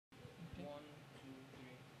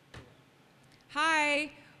Hi,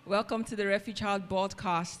 welcome to the Refuge House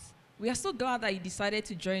broadcast. We are so glad that you decided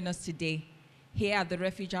to join us today. Here at the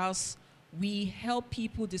Refuge House, we help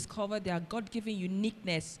people discover their God-given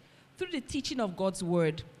uniqueness through the teaching of God's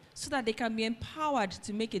word so that they can be empowered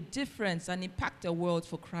to make a difference and impact the world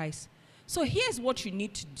for Christ. So here's what you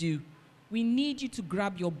need to do. We need you to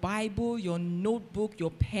grab your Bible, your notebook,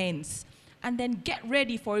 your pens, and then get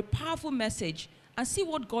ready for a powerful message and see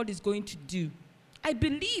what God is going to do. I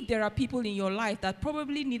believe there are people in your life that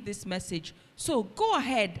probably need this message. So go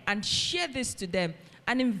ahead and share this to them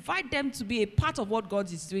and invite them to be a part of what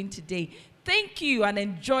God is doing today. Thank you and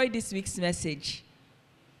enjoy this week's message.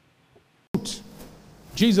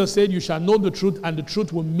 Jesus said, you shall know the truth and the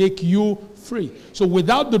truth will make you free. So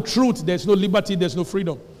without the truth, there's no liberty, there's no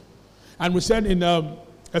freedom. And we said in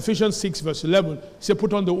Ephesians 6 verse 11, he said,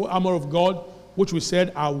 put on the armor of God, which we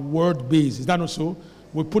said are word-based. Is that not so?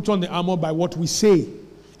 We put on the armor by what we say.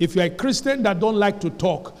 If you're a Christian that don't like to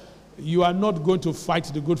talk, you are not going to fight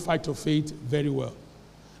the good fight of faith very well.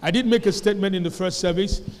 I did make a statement in the first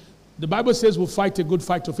service. The Bible says we'll fight a good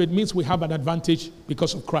fight of faith. It means we have an advantage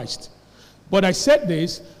because of Christ. But I said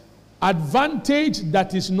this, advantage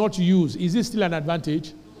that is not used, is it still an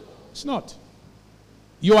advantage? It's not.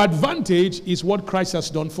 Your advantage is what Christ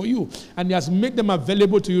has done for you. And he has made them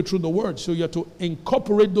available to you through the word. So you have to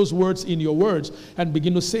incorporate those words in your words and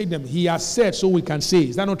begin to say them. He has said so we can say.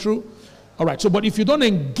 Is that not true? All right. So, but if you don't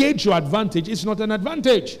engage your advantage, it's not an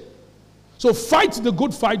advantage. So fight the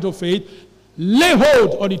good fight of faith. Lay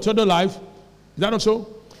hold on eternal life. Is that not so?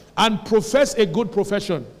 And profess a good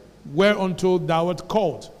profession, whereunto thou art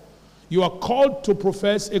called. You are called to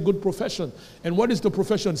profess a good profession. And what is the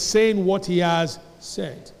profession? Saying what he has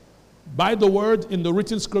said. By the word in the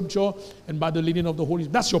written scripture and by the leading of the Holy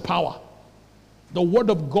Spirit. That's your power. The word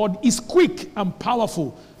of God is quick and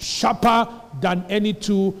powerful, sharper than any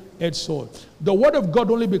two-edged sword. The word of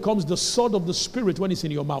God only becomes the sword of the Spirit when it's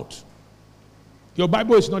in your mouth. Your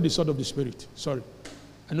Bible is not the sword of the Spirit. Sorry.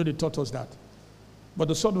 I know they taught us that. But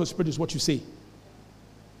the sword of the Spirit is what you say.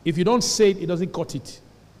 If you don't say it, it doesn't cut it.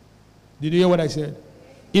 Did you hear what I said?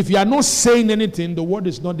 If you are not saying anything, the word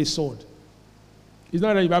is not the sword. It's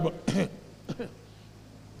not in the Bible.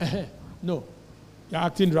 No. You're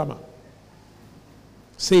acting drama.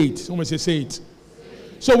 Say it. Someone say it.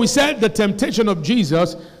 So we said the temptation of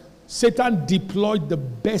Jesus, Satan deployed the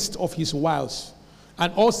best of his wiles.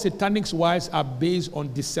 And all satanic wiles are based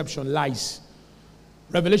on deception, lies.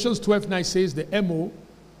 Revelations 12:9 says the MO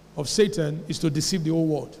of Satan is to deceive the whole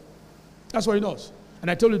world. That's what he does. And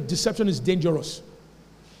I told you, deception is dangerous.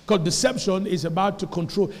 Because deception is about to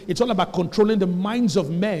control. It's all about controlling the minds of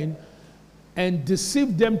men and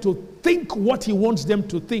deceive them to think what he wants them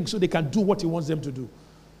to think so they can do what he wants them to do.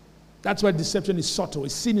 That's why deception is subtle,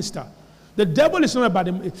 it's sinister. The devil is not about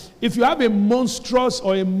him. If you have a monstrous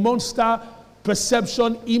or a monster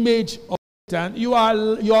perception, image of Satan, you're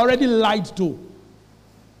already lied to.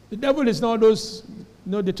 The devil is not those,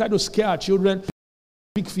 they try to scare our children,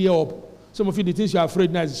 pick fear up. Some of you, the things you are afraid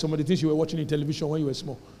now is some of the things you were watching in television when you were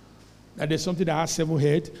small. That there's something that has 7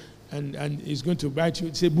 heads and is going to bite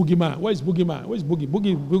you. Say, boogeyman. Where is boogeyman? Where is boogie?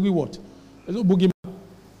 Boogie what? There's no boogeyman.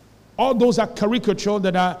 All those are caricatures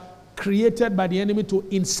that are created by the enemy to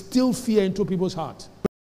instill fear into people's heart.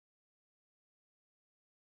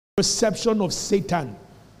 Perception of Satan.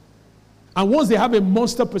 And once they have a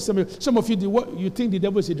monster perception, some of you think the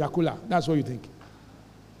devil is a Dracula. That's what you think.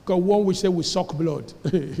 Because one will say we suck blood.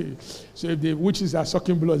 So if the witches are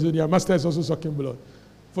sucking blood, so their master is also sucking blood.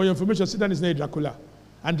 For your information, Satan is not a Dracula.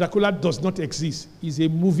 And Dracula does not exist. He's a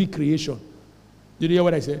movie creation. Did you hear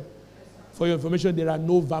what I said? For your information, there are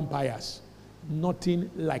no vampires. Nothing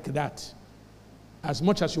like that. As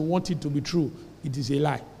much as you want it to be true, it is a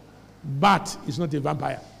lie. Bat is not a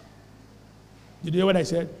vampire. Did you hear what I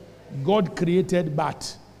said? God created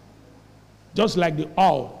bat. Just like the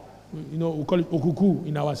owl. We call it okuku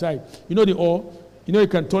in our side. You know the owl? You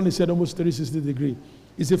can turn his head almost 360 degrees.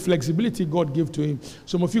 It's a flexibility God gave to him.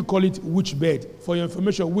 Some of you call it witch bed. For your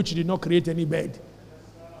information, witch did not create any bed.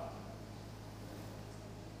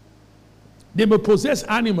 They may possess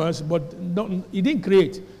animals, but he didn't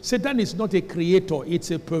create. Satan is not a creator.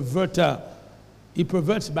 It's a perverter. He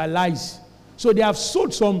perverts by lies. So they have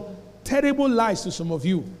sold some terrible lies to some of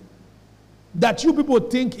you that you people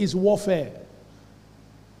think is warfare.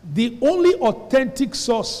 The only authentic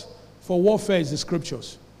source for warfare is the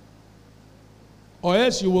scriptures. Or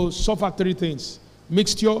else you will suffer 3 things: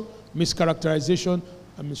 mixture, mischaracterization,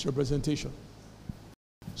 and misrepresentation.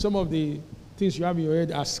 Some of the things you have in your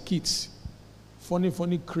head are skits.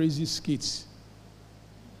 Funny, crazy skits.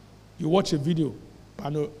 You watch a video,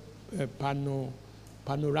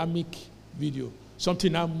 panoramic video.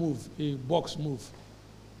 Something now move, a box move.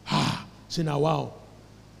 Say now, wow.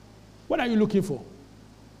 What are you looking for?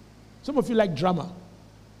 Some of you like drama.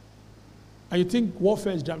 And you think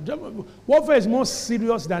warfare is drama. Warfare is more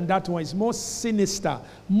serious than that one. It's more sinister,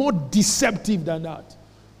 more deceptive than that.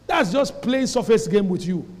 That's just playing surface game with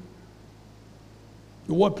you.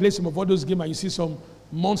 You want to play some of all those games and you see some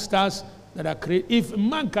monsters that are created. If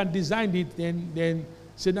man can design it, then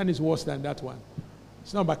Satan is worse than that one.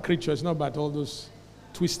 It's not about creatures. It's not about all those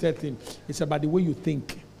twisted things. It's about the way you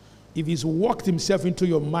think. If he's worked himself into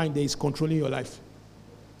your mind, then he's controlling your life.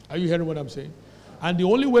 Are you hearing what I'm saying? And the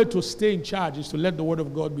only way to stay in charge is to let the word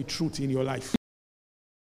of God be truth in your life.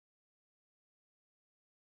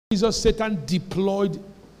 Jesus, Satan deployed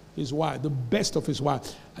his wife, the best of his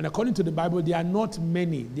wife. And according to the Bible, there are not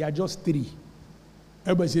many. There are just 3.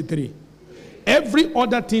 Everybody say 3. Every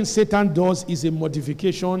other thing Satan does is a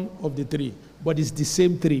modification of the 3. But it's the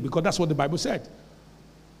same 3 because that's what the Bible said.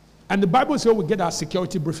 And the Bible is where we get our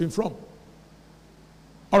security briefing from.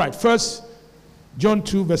 All right, first, John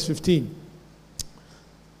 2, verse 15.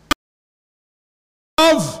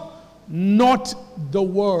 Love not the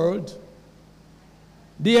world.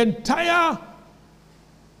 The entire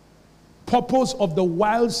purpose of the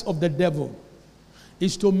wiles of the devil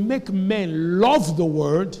is to make men love the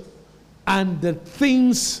word and the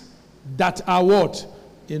things that are what?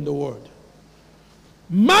 In the word.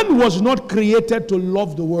 Man was not created to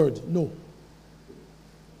love the word. No.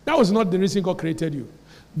 That was not the reason God created you.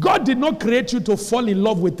 God did not create you to fall in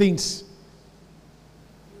love with things.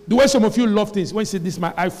 The way some of you love things. When you say, this is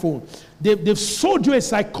my iPhone. They've sold you a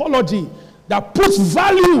psychology that puts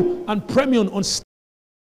value and premium on stuff.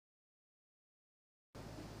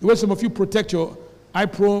 The way some of you protect your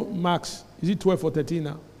iPro Max. Is it 12 or 13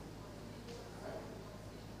 now?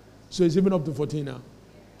 So it's even up to 14 now.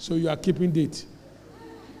 So you are keeping date.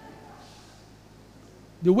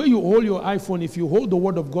 The way you hold your iPhone, if you hold the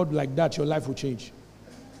word of God like that, your life will change.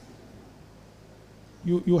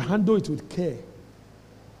 You handle it with care.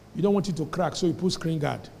 You don't want it to crack, so you put screen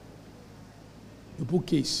guard. You put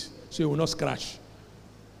case, so it will not scratch.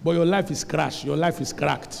 But your life is crashed. Your life is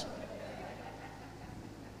cracked.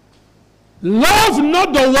 Love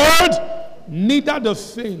not the word, neither the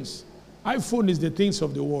things. iPhone is the things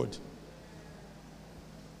of the world.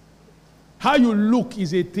 How you look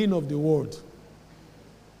is a thing of the world.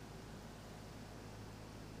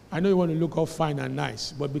 I know you want to look all fine and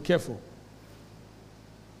nice, but be careful.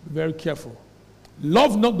 Be very careful.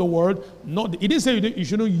 Love not the word. It didn't say you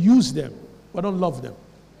shouldn't use them, but don't love them.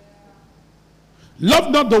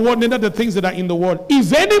 Love not the word, neither the things that are in the world.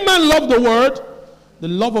 If any man love the word, the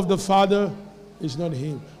love of the Father is not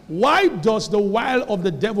him. Why does the wile of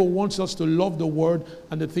the devil wants us to love the word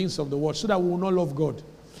and the things of the word? So that we will not love God.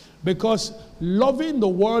 Because loving the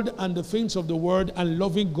word and the things of the word and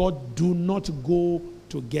loving God do not go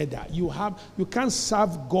together. You can't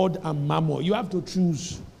serve God and mammon. You have to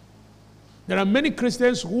choose. There are many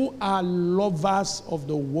Christians who are lovers of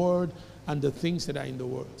the word and the things that are in the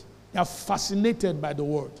word. They are fascinated by the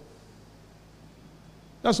word.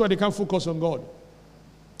 That's why they can't focus on God.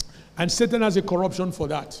 And Satan has a corruption for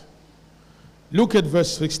that. Look at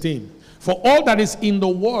verse 16. For all that is in the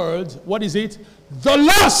world, what is it? The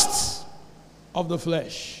lust of the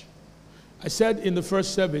flesh. I said in the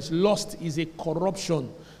first service, lust is a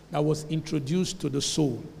corruption that was introduced to the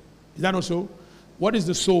soul. Is that not so? What is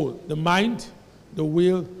the soul? The mind, the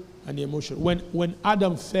will, and the emotion. When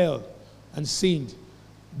Adam fell and sinned,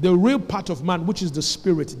 the real part of man, which is the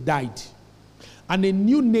spirit, died. And a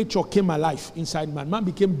new nature came alive inside man. Man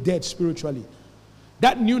became dead spiritually.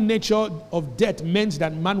 That new nature of death meant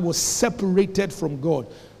that man was separated from God.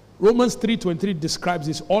 Romans 3:23 describes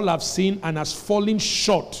this. All have sinned and has fallen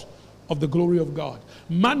short of the glory of God.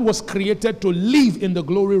 Man was created to live in the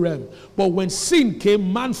glory realm. But when sin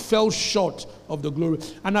came, man fell short of the glory.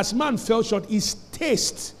 And as man fell short, his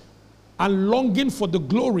taste and longing for the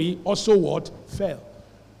glory also what? Fell.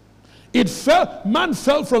 It fell. Man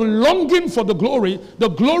fell from longing for the glory. The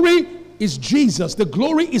glory is Jesus. The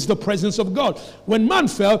glory is the presence of God. When man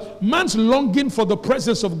fell, man's longing for the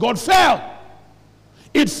presence of God fell.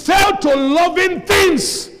 It fell to loving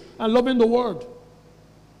things and loving the word.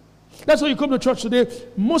 That's why you come to church today.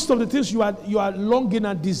 Most of the things you are longing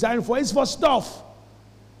and desiring for is for stuff.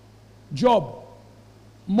 Job,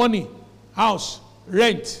 money, house,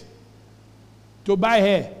 rent, to buy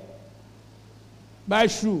hair, buy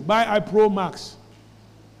shoe, buy iPro Max,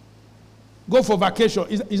 go for vacation.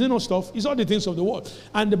 Is it not stuff? It's all the things of the world.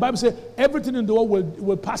 And the Bible says everything in the world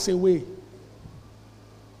will pass away.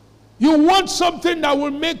 You want something that will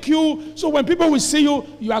make you, so when people will see you,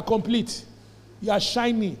 you are complete. You are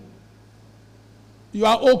shiny. You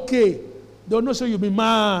are okay. They'll not say you'll be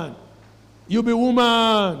man. You'll be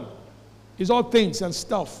woman. It's all things and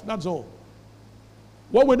stuff. That's all.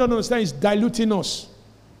 What we don't understand is diluting us.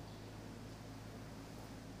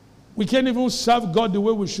 We can't even serve God the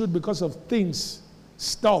way we should because of things,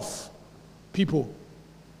 stuff, people.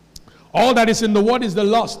 All that is in the word is the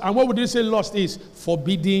lust. And what would you say lust is?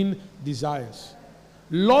 Forbidden desires.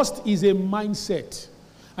 Lust is a mindset.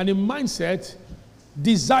 And a mindset,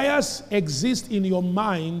 desires exist in your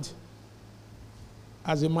mind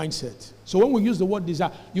as a mindset. So when we use the word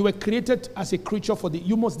desire, you were created as a creature for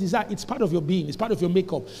you must desire. It's part of your being. It's part of your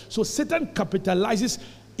makeup. So Satan capitalizes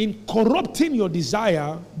in corrupting your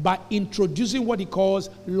desire by introducing what he calls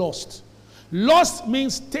lust. Lust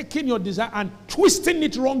means taking your desire and twisting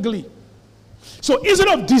it wrongly. So instead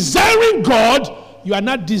of desiring God, you are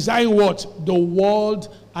not desiring what? The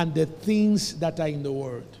world and the things that are in the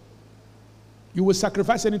world. You will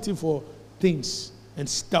sacrifice anything for things and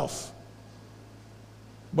stuff,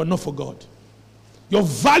 but not for God. Your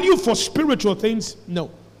value for spiritual things, no.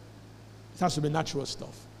 It has to be natural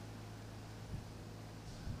stuff.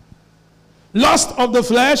 Lust of the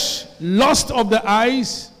flesh, lust of the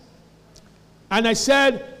eyes. And I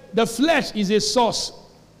said the flesh is a source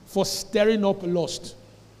for stirring up lust.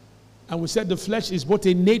 And we said the flesh is both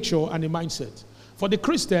a nature and a mindset. For the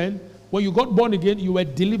Christian, when you got born again, you were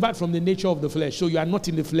delivered from the nature of the flesh. So you are not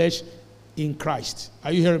in the flesh in Christ.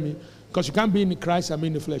 Are you hearing me? Because you can't be in Christ and be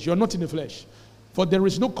in the flesh. You are not in the flesh. For there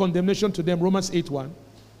is no condemnation to them, Romans 8:1.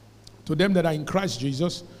 To them that are in Christ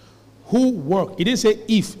Jesus, who work. It didn't say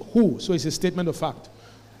if, who. So it's a statement of fact.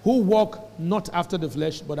 Who walk not after the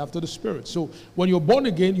flesh, but after the Spirit. So when you're born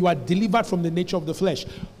again, you are delivered from the nature of the flesh.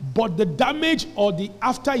 But the damage or the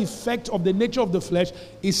after effect of the nature of the flesh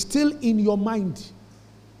is still in your mind.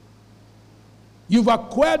 You've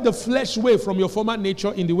acquired the flesh way from your former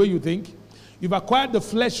nature in the way you think. You've acquired the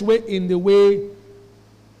flesh way in the way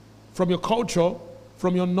from your culture,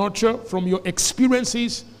 from your nurture, from your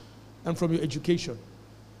experiences, and from your education.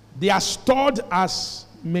 They are stored as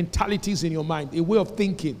mentalities in your mind, a way of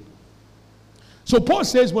thinking. So Paul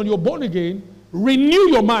says when you're born again, renew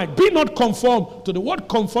your mind. Be not conformed to the word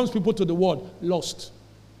conforms people to the word lust.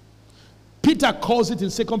 Peter calls it in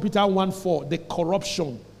 2 Peter 1:4 the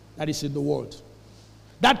corruption that is in the world.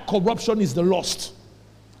 That corruption is the lust.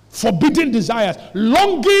 Forbidden desires,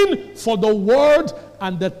 longing for the word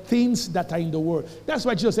and the things that are in the world. That's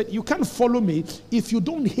why Jesus said, you can't follow me if you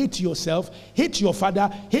don't hate yourself, hate your father,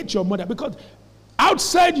 hate your mother. Because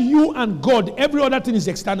outside you and God, every other thing is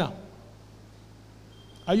external.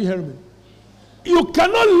 Are you hearing me? You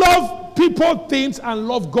cannot love people, things, and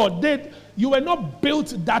love God. You were not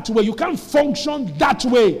built that way. You can't function that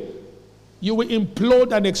way. You will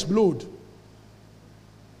implode and explode.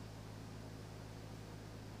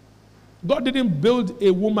 God didn't build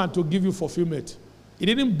a woman to give you fulfillment. He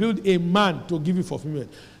didn't build a man to give you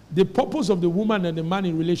fulfillment. The purpose of the woman and the man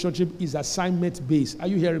in relationship is assignment based. Are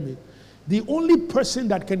you hearing me? The only person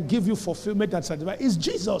that can give you fulfillment and satisfaction is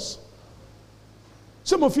Jesus.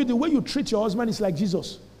 Some of you, the way you treat your husband is like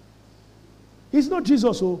Jesus. He's not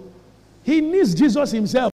Jesus, oh. He needs Jesus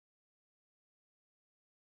himself.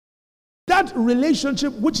 That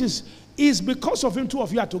relationship, which is because of him, two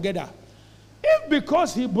of you are together. If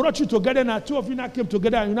because he brought you together and two of you now came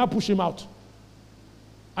together and you now push him out,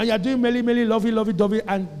 and you are doing melly, lovey,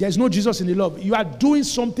 and there's no Jesus in the love, you are doing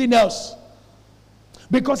something else.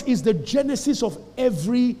 Because it's the genesis of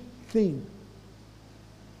everything.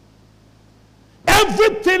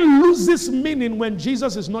 Everything loses meaning when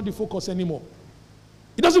Jesus is not the focus anymore.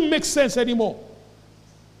 It doesn't make sense anymore.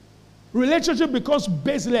 Relationship becomes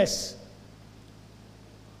baseless.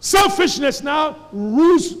 Selfishness now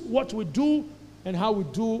rules what we do and how we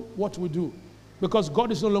do what we do. Because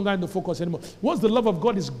God is no longer in the focus anymore. Once the love of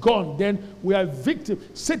God is gone, then we are victims.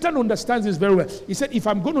 Satan understands this very well. He said, if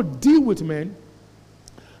I'm going to deal with men,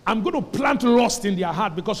 I'm going to plant lust in their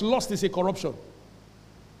heart, because lust is a corruption.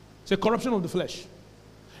 It's a corruption of the flesh.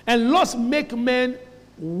 And lust make men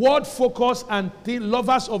word focused and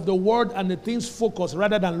lovers of the word and the things focused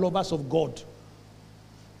rather than lovers of God.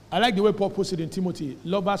 I like the way Paul puts it in Timothy.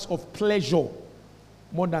 Lovers of pleasure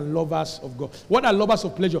more than lovers of God. What are lovers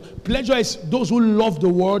of pleasure? Pleasure is those who love the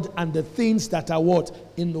word and the things that are what?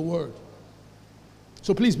 In the word.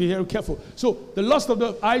 So please be very careful. So the lust of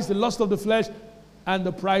the eyes, the lust of the flesh, and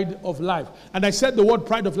the pride of life. And I said the word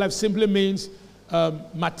pride of life simply means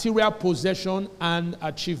material possession and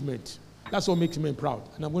achievement. That's what makes men proud.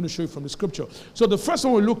 And I'm going to show you from the scripture. So the first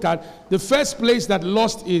one we looked at, the first place that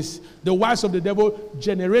lust is, the wiles of the devil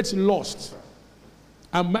generates lust.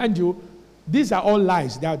 And mind you, these are all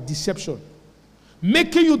lies. They are deception.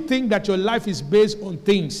 Making you think that your life is based on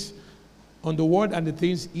things, on the world and the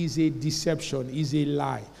things, is a deception, is a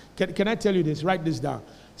lie. Can I tell you this? Write this down.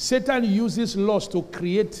 Satan uses lust to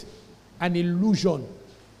create an illusion.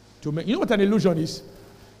 You know what an illusion is?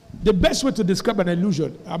 The best way to describe an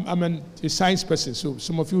illusion, I'm a science person, so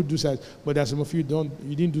some of you do science, but there are some of you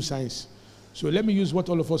you didn't do science. So let me use what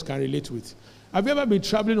all of us can relate with. Have you ever been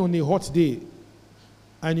traveling on a hot day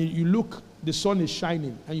and you look, the sun is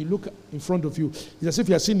shining, and you look in front of you, it's as if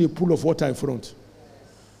you are seeing a pool of water in front.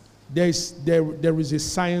 There is a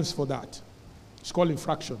science for that. It's called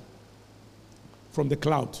infraction from the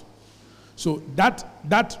cloud. So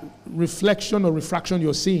that reflection or refraction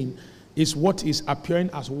you're seeing is what is appearing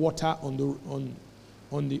as water on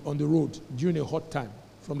the road during a hot time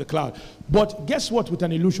from the cloud. But guess what? With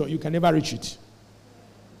an illusion, you can never reach it.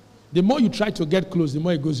 The more you try to get close, the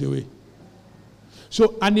more it goes away.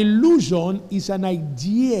 So an illusion is an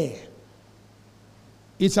idea.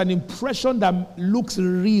 It's an impression that looks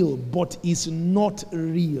real, but is not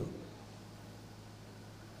real.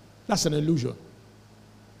 That's an illusion.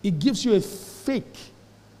 It gives you a fake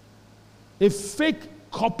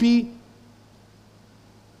copy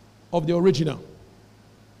of the original.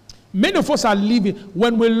 Many of us are living,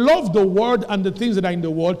 when we love the world and the things that are in the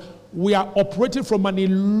world, we are operating from an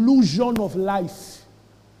illusion of life.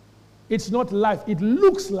 It's not life. It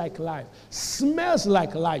looks like life, smells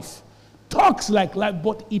like life, talks like life,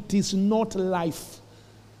 but it is not life.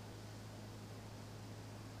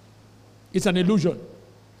 It's an illusion.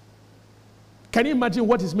 Can you imagine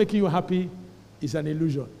what is making you happy is an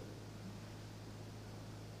illusion?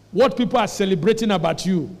 What people are celebrating about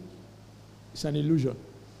you is an illusion.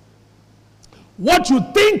 What you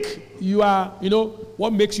think you are,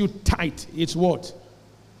 what makes you tight, it's what?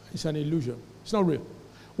 It's an illusion. It's not real.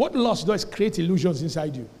 What lust does is create illusions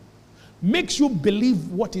inside you. Makes you believe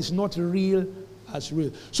what is not real as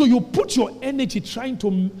real. So you put your energy trying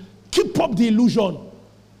to keep up the illusion.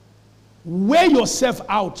 Wear yourself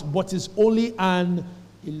out, but it's only an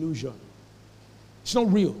illusion. It's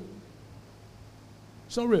not real.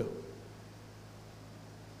 It's not real.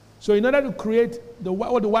 So in order to create the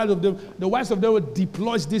wives of the world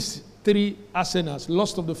deploys these three arsenals: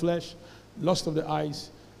 lust of the flesh, lust of the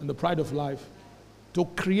eyes, and the pride of life, to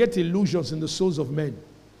create illusions in the souls of men.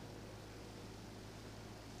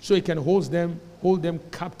 So it can hold them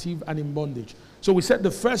captive and in bondage. So we said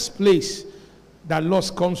the first place that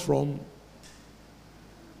lust comes from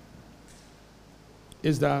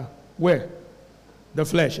is where? The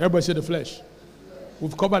flesh. Everybody say the flesh.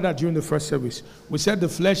 We've covered that during the first service. We said the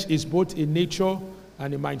flesh is both a nature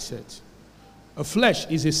and a mindset. A flesh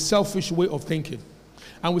is a selfish way of thinking.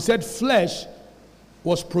 And we said flesh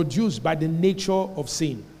was produced by the nature of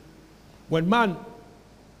sin. When man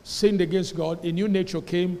sinned against God, a new nature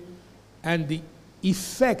came, and the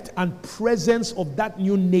effect and presence of that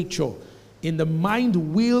new nature in the mind,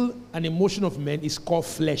 will, and emotion of men is called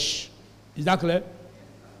flesh. Is that clear?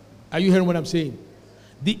 Are you hearing what I'm saying?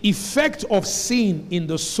 The effect of sin in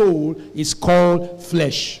the soul is called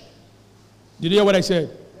flesh. Did you hear what I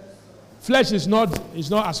said? Flesh is not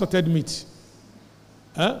assorted meat.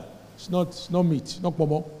 Huh? It's not meat, not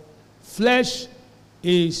pomo. Flesh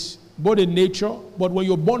is both a nature, but when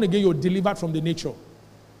you're born again, you're delivered from the nature.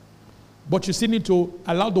 But you still need to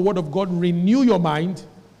allow the word of God renew your mind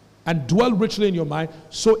and dwell richly in your mind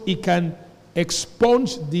so it can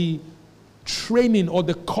expunge the training or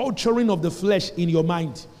the culturing of the flesh in your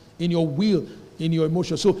mind, in your will, in your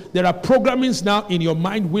emotion. So there are programmings now in your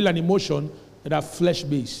mind, will, and emotion that are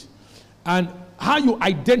flesh-based. And how you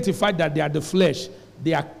identify that they are the flesh,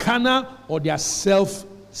 they are carnal or they are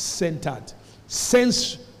self-centered.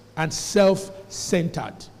 Sense and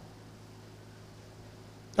self-centered.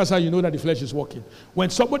 That's how you know that the flesh is working. When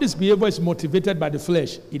somebody's behavior is motivated by the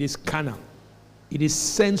flesh, it is carnal. It is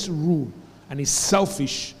sense rule and it's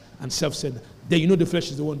selfish and self-centered. Then you know the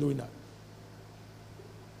flesh is the one doing that.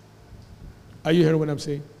 Are you hearing what I'm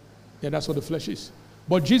saying? Yeah, that's what the flesh is.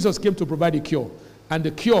 But Jesus came to provide a cure. And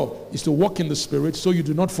the cure is to walk in the Spirit so you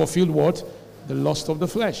do not fulfill what? The lust of the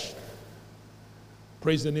flesh.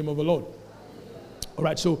 Praise the name of the Lord. All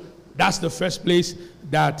right, so that's the first place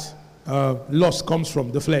that lust comes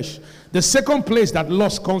from, the flesh. The second place that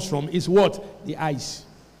lust comes from is what? The eyes.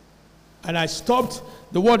 And I stopped.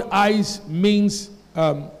 The word eyes means,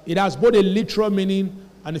 it has both a literal meaning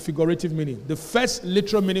and a figurative meaning. The first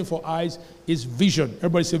literal meaning for eyes is vision.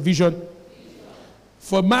 Everybody say vision.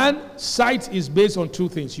 For man, sight is based on two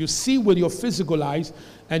things. You see with your physical eyes,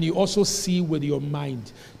 and you also see with your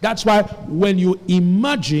mind. That's why when you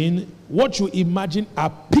imagine, what you imagine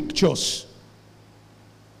are pictures.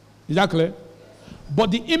 Is that clear?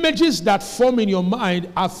 But the images that form in your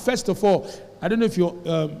mind are, first of all, I don't know if you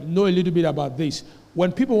know a little bit about this.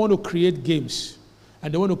 When people want to create games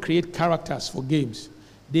and they want to create characters for games,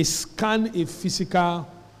 they scan a physical,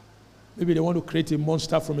 maybe they want to create a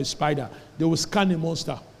monster from a spider. They will scan a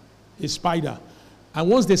monster, a spider. And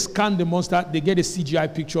once they scan the monster, they get a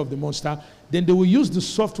CGI picture of the monster. Then they will use the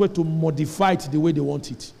software to modify it the way they want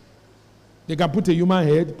it. They can put a human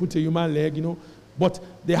head, put a human leg, you know, but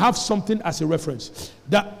they have something as a reference.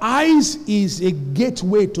 The eyes is a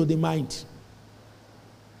gateway to the mind.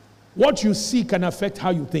 What you see can affect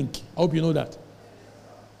how you think. I hope you know that.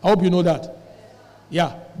 I hope you know that.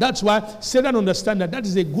 Yeah, that's why Satan understands that that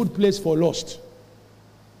is a good place for lust.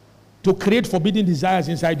 To create forbidden desires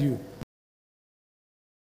inside you.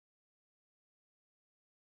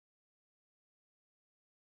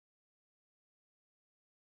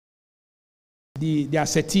 Their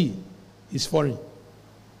settee is foreign.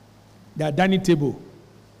 Their dining table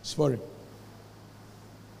is foreign.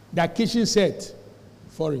 Their kitchen set,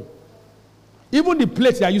 foreign. Even the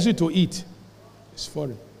plate they are using to eat is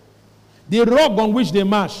foreign. The rug on which they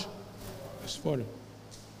march is foreign.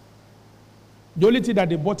 The only thing that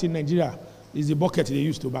they bought in Nigeria is the bucket they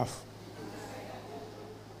used to bath.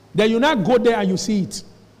 Then you now go there and you see it.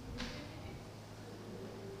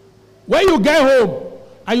 When you get home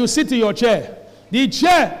and you sit in your chair, the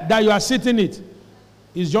chair that you are sitting in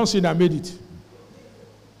is Johnson that made it.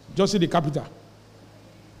 Johnson the carpenter.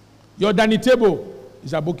 Your dining table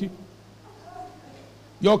is Aboki.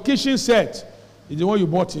 Your kitchen set is the one you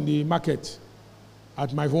bought in the market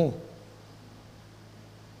at my home.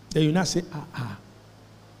 Then you now say,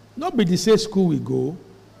 not be the same school we go,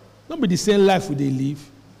 not be the same life we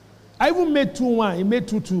live. I even made 2-1, he made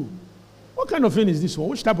 2-2. What kind of thing is this one?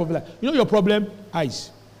 Which type of life? You know your problem?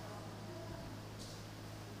 Eyes.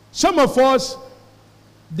 Some of us,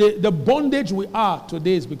 the bondage we are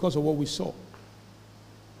today is because of what we saw.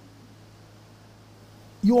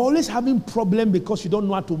 You're always having problem because you don't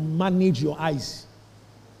know how to manage your eyes.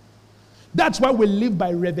 That's why we live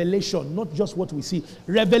by revelation, not just what we see.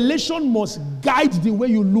 Revelation must guide the way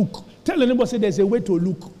you look. Tell the neighbor, say there's a way to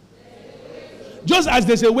look. Just as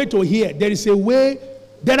there's a way to hear, there is a way.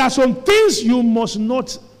 There are some things you must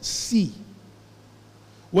not see.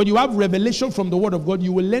 When you have revelation from the word of God,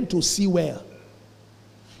 you will learn to see well.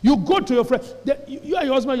 You go to your friend. You and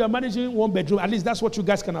your husband, you are managing one bedroom. At least that's what you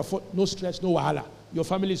guys can afford. No stress, no wahala. Your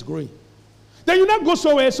family is growing. Then you not go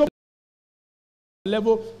somewhere, some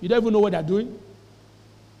level, you don't even know what they're doing.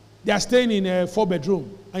 They are staying in a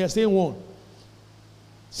 4-bedroom, and you're staying in 1.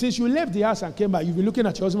 Since you left the house and came back, you've been looking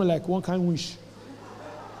at your husband like one kind wish.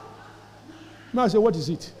 Now I say, what is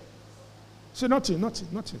it? Say, nothing.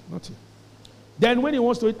 Then when he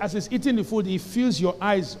wants to eat, as he's eating the food, he feels your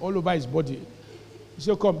eyes all over his body. He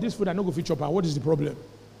say, come, this food I not go fit chop. What is the problem?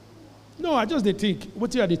 No, I just they think.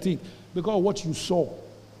 What are they think? Because of what you saw.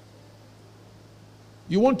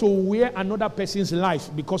 You want to wear another person's life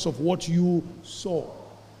because of what you saw.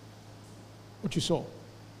 What you saw.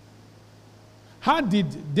 How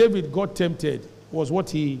did David got tempted was what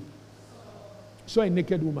he saw a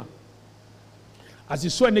naked woman. As he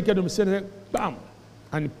saw a naked woman, he said, bam,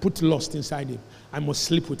 and put lust inside him. I must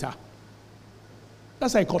sleep with her.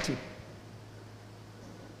 That's how I caught him.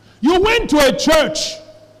 You went to a church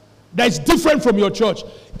that is different from your church.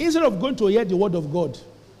 Instead of going to hear the word of God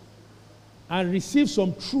and receive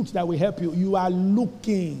some truth that will help you, you are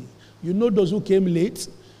looking. You know those who came late.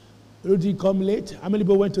 Who did come late? How many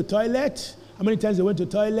people went to toilet? How many times they went to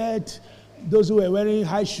toilet? Those who were wearing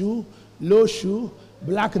high shoe, low shoe,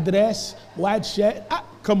 black dress, white shirt.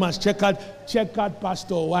 Come and check out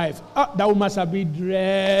pastor wife. That woman must have been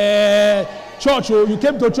dressed. Church, oh, you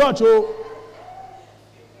came to church, oh.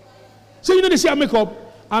 So you know they see her makeup.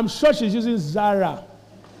 I'm sure she's using Zara.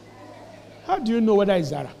 How do you know whether it's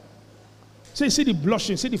Zara? So you see the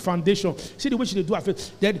blushing, see the foundation, see the way she do her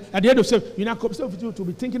face. Then at the end of the day, you now come to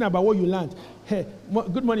be thinking about what you learned. Hey,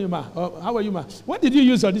 good morning, ma. How are you, ma? What did you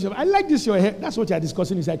use on this? I like this your hair. That's what you are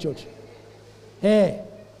discussing inside church. Hair.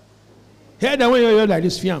 Hair that when you're like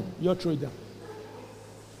this, fiam, you're throw it down.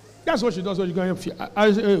 That's what she does when you go here.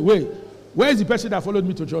 I say, hey, wait, where is the person that followed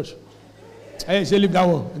me to church? Hey, say leave that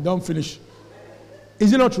one and don't finish.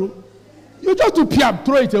 Is it not true? You just do piam,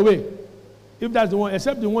 throw it away. If that's the one,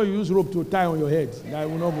 except the one you use rope to tie on your head, that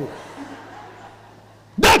will not go.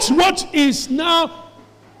 That's what is now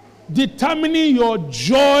determining your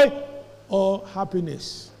joy or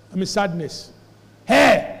happiness. Sadness.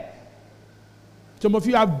 Hair. Some of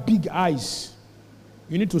you have big eyes.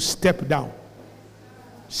 You need to step down.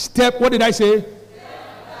 What did I say?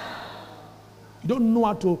 You don't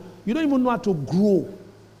even know how to grow.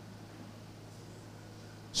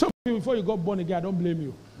 So before you got born again, I don't blame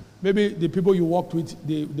you. Maybe the people you worked with,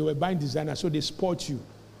 they were buying designer, so they spoiled you.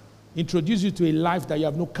 Introduce you to a life that you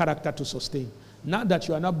have no character to sustain. Now that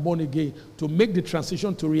you are not born again, to make the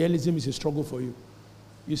transition to realism is a struggle for you.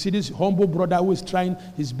 You see this humble brother who is trying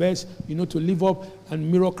his best, to live up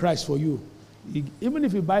and mirror Christ for you. Even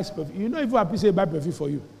if he buys perfume, if you happy say buy perfume for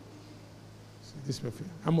you. This perfume,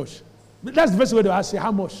 how much? But that's the first way to ask, say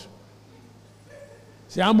how much?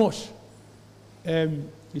 Say how much?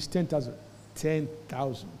 It's 10,000.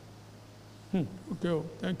 10,000. Okay,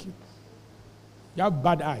 thank you. You have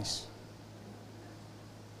bad eyes.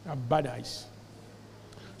 You have bad eyes.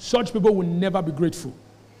 Such people will never be grateful.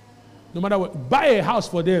 No matter what. Buy a house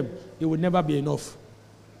for them, it will never be enough.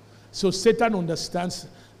 So Satan understands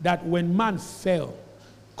that when man fell,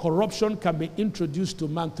 corruption can be introduced to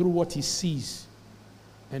man through what he sees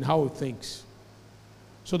and how he thinks.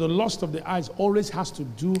 So the lust of the eyes always has to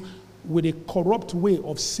do with a corrupt way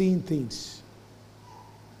of seeing things.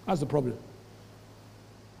 That's the problem.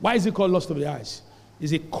 Why is it called lust of the eyes?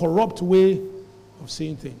 It's a corrupt way of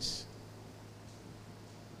seeing things.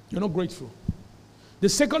 You're not grateful. The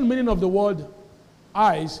second meaning of the word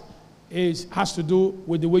eyes has to do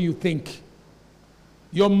with the way you think.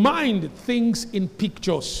 Your mind thinks in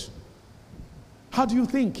pictures. How do you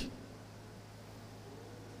think?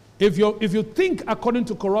 If you think according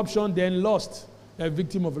to corruption, then lust, you're a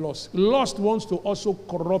victim of lust. Lust wants to also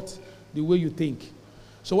corrupt the way you think.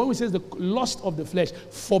 So when we say the lust of the flesh,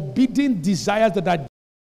 forbidding desires that are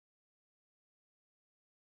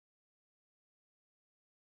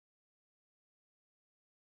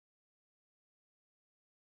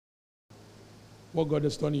what God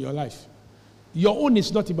has done in your life. Your own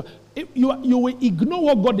is not about. If you will ignore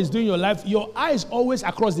what God is doing in your life. Your eyes always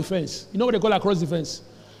across the fence. You know what they call across the fence?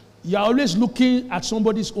 You are always looking at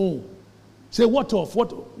somebody's own. Say, what of?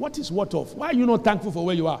 What is what of? Why are you not thankful for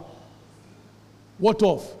where you are? What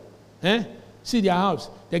of? See their house.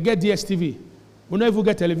 They get DSTV. We don't even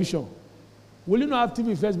get television. Will you not have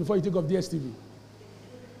TV first before you think of DSTV?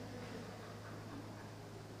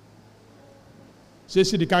 Say,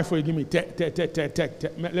 see the kind for you give me.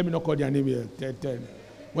 Let me not call their name here.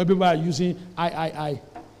 When people are using I.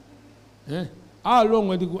 How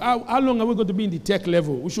long are we going to be in the tech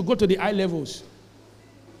level? We should go to the I levels.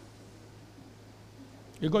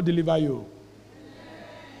 God deliver you.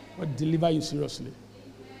 God deliver you seriously.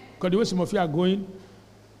 Because the way some of you are going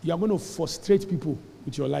to frustrate people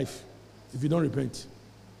with your life if you don't repent.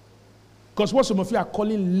 Because what some of you are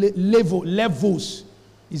calling levels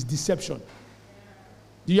is deception.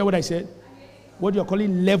 Do you hear what I said? What you're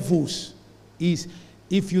calling levels is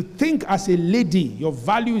if you think as a lady, your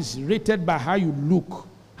value is rated by how you look,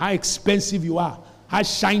 how expensive you are, how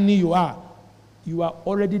shiny you are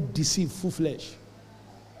already deceived full flesh.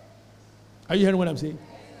 Are you hearing what I'm saying?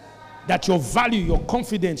 That your value, your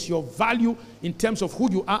confidence, your value in terms of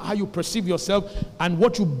who you are, how you perceive yourself, and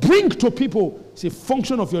what you bring to people is a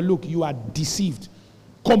function of your look. You are deceived.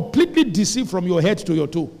 Completely deceived from your head to your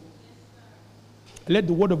toe. Let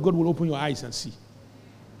the word of God will open your eyes and see.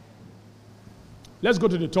 Let's go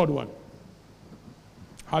to the third one.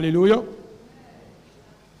 Hallelujah.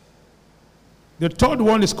 The third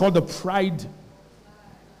one is called the pride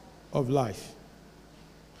of life.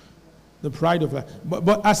 The pride of life.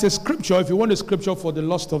 But as a scripture, if you want a scripture for the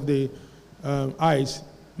lust of the eyes,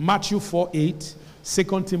 Matthew 4:8,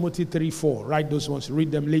 2 Timothy 3:4. Write those ones.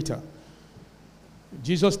 Read them later.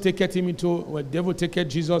 Jesus taketh him the devil taketh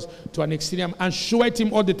Jesus to an extreme and showeth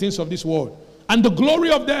him all the things of this world and the glory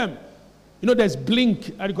of them. There's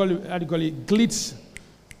blink, how do you call it?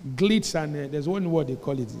 Glitz, and there's one word they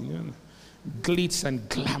call it. Glitz and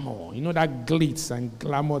glamour. That glitz and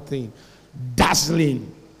glamour thing. Dazzling.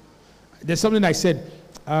 There's something I said.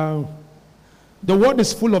 The world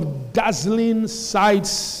is full of dazzling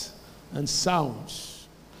sights and sounds.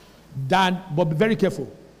 But be very careful.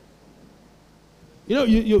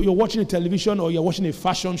 You're watching a television or you're watching a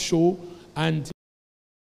fashion show, and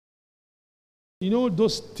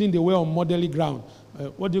those things they wear on modelly ground.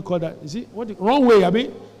 What do you call that? Is it runway? I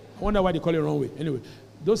wonder why they call it runway. Anyway,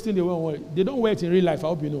 those things they wear, they don't wear it in real life. I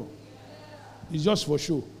hope you know. It's just for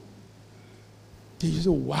show. They say,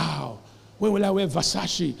 "Wow, when will I wear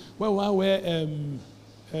Versace? When will I wear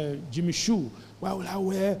Jimmy Choo? When will I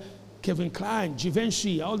wear Kevin Klein,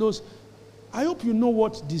 Givenchy? All those." I hope you know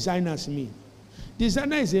what designers mean.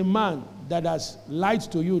 Designer is a man that has lied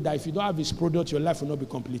to you that if you don't have his product, your life will not be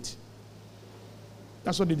complete.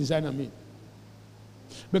 That's what the designer means.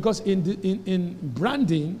 Because in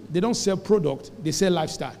branding, they don't sell product, they sell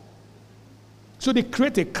lifestyle. So they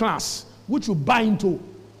create a class which you buy into.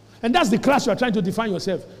 And that's the class you are trying to define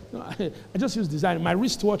yourself. No, I just use design. My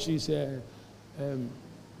wristwatch is,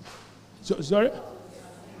 sorry?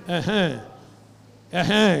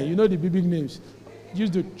 You know the big names.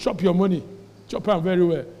 Used to chop your money. Chop them very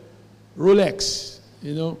well. Rolex,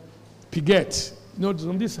 Piguet.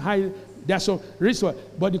 From this high, there's some wristwatch.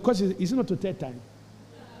 But the cost is not to third time.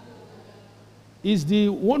 Is the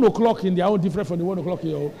 1 o'clock in their own different from the 1 o'clock in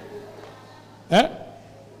your own?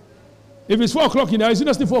 If it's 4 o'clock in there, is it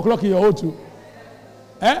not still 4 o'clock in your own too?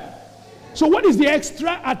 So what is the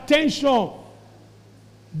extra attention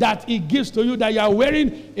that it gives to you that you are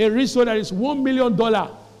wearing a wristwatch that is $1 million?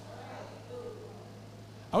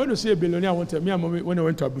 I went to see a billionaire one time, me and mommy, when I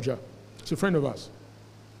went to Abuja. It's a friend of ours.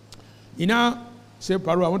 He now said,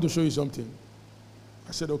 Paru, I want to show you something.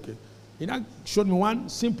 I said, okay. He now showed me one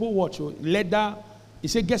simple watch, leather. He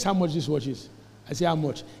said, guess how much this watch is? I said, how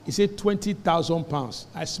much? He said, 20,000 pounds.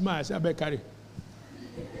 I smiled. I said, I better carry.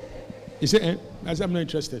 He said, I said, I'm not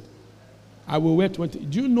interested. I will wear 20.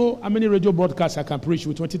 Do you know how many radio broadcasts I can preach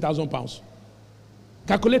with 20,000 pounds?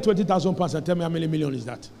 Calculate 20,000 pounds and tell me how many million is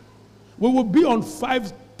that. We will be on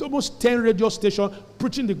 5, almost 10 radio stations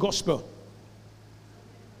preaching the gospel.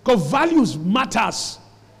 Because values matters.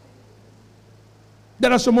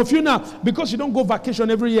 There are some of you now, because you don't go vacation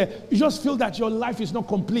every year, you just feel that your life is not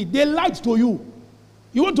complete. They lied to you.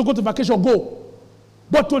 You want to go to vacation, go.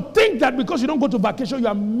 But to think that because you don't go to vacation, you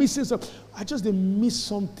are missing something. I just didn't miss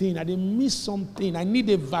something. I didn't miss something. I need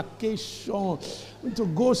a vacation. I need to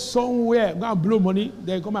go somewhere. Go and blow money.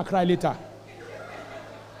 Then come and cry later.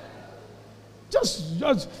 Just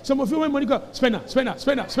some of you when money go, spend.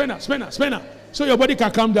 So your body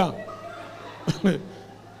can calm down.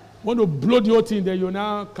 Want to blow the whole thing, then you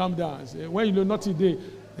now calm down. When you know nothing there,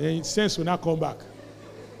 then sense will now come back.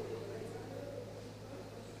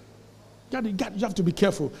 You have to be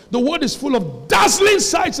careful. The world is full of dazzling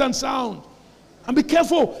sights and sound. And be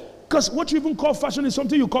careful, because what you even call fashion is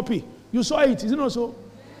something you copy. You saw it, isn't it so?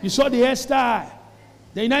 You saw the hairstyle.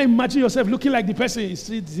 Then you now imagine yourself looking like the person you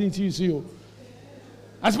see you.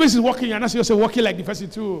 As person is walking, you now see yourself walking like the person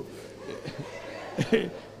too.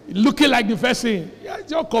 Looking like the person. Yeah,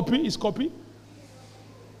 it's your copy. It's copy.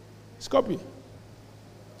 It's copy.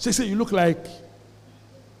 Say you look like.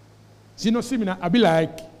 See, you know, see me now. I be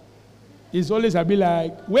like. It's always I be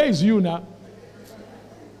like. Where is you now?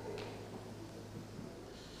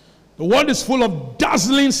 The world is full of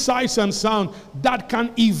dazzling sights and sound that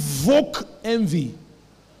can evoke envy,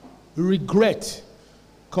 regret,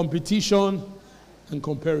 competition, and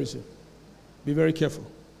comparison. Be very careful.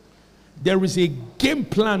 There is a game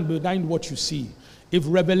plan behind what you see. If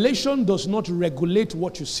revelation does not regulate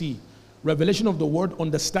what you see, revelation of the word,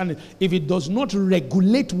 understanding, if it does not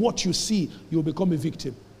regulate what you see, you will become a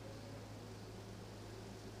victim.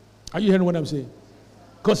 Are you hearing what I'm saying?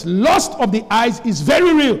 Because lust of the eyes is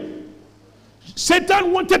very real.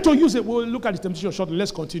 Satan wanted to use it. We'll look at the temptation shortly.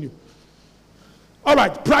 Let's continue. All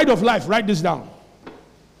right, pride of life. Write this down.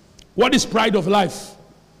 What is pride of life?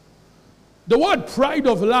 The word pride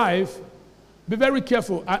of life, be very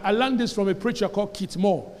careful. I learned this from a preacher called Kit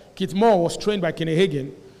Moore. Kit Moore was trained by Kenny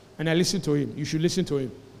Hagin, and I listened to him. You should listen to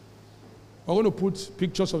him. I'm going to put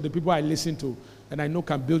pictures of the people I listen to and I know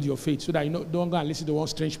can build your faith, so that you don't go and listen to one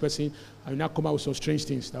strange person and you now come out with some strange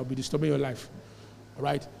things that will be disturbing your life. All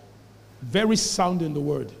right? Very sound in the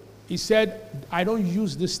word. He said, I don't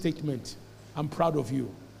use this statement. I'm proud of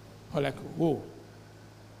you. I'm like, whoa.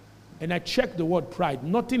 And I checked the word pride.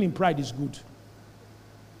 Nothing in pride is good.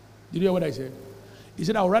 Did you hear what I said? He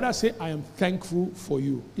said, I would rather say, I am thankful for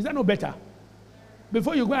you. Is that no better?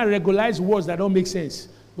 Before you go and regularize words that don't make sense,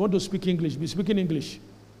 you want to speak English, be speaking English.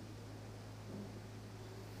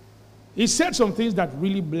 He said some things that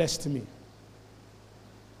really blessed me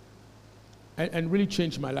and really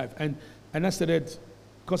changed my life. And I started,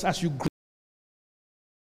 because as you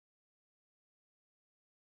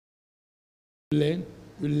learn,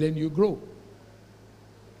 you grow.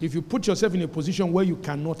 If you put yourself in a position where you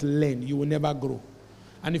cannot learn, you will never grow.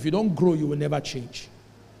 And if you don't grow, you will never change.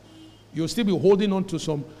 You'll still be holding on to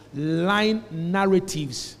some line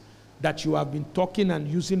narratives that you have been talking and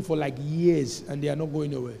using for like years, and they are not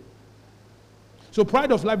going away. So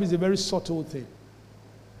pride of life is a very subtle thing.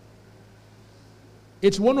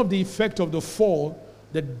 It's one of the effects of the fall,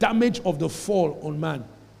 the damage of the fall on man.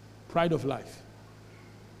 Pride of life.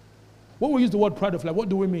 When we use the word pride of life, what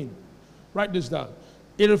do we mean? Write this down.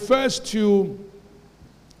 It refers to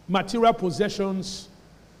material possessions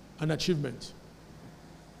and achievement.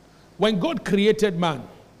 When God created man,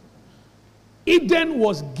 Eden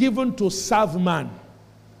was given to serve man,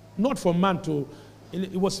 not for man to,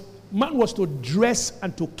 man was to dress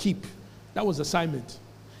and to keep. That was the assignment.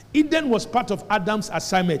 Eden was part of Adam's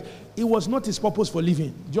assignment. It was not his purpose for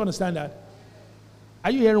living. Do you understand that?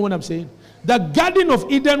 Are you hearing what I'm saying? The Garden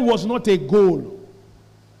of Eden was not a goal.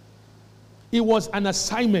 It was an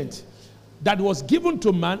assignment that was given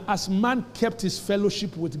to man as man kept his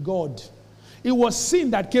fellowship with God. It was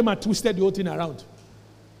sin that came and twisted the whole thing around.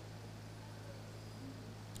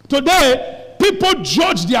 Today, people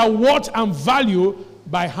judge their worth and value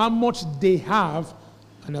by how much they have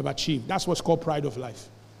and have achieved. That's what's called pride of life.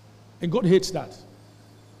 And God hates that.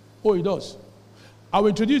 Oh, he does. I will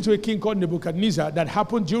introduce you to a king called Nebuchadnezzar that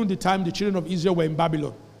happened during the time the children of Israel were in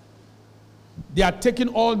Babylon. They had taken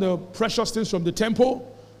all the precious things from the temple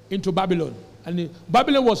into Babylon. And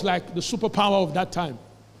Babylon was like the superpower of that time.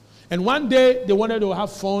 And one day they wanted to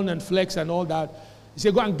have fun and flex and all that. He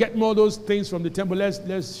said, go and get more of those things from the temple.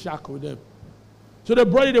 Let's shack with them. So they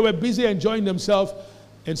brought it. They were busy enjoying themselves.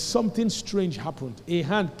 And something strange happened. A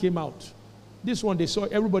hand came out. This one, they saw,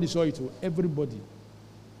 everybody saw it too. Everybody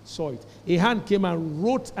saw it. A hand came and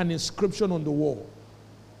wrote an inscription on the wall.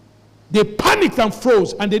 They panicked and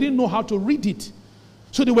froze, and they didn't know how to read it.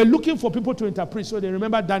 So they were looking for people to interpret. So they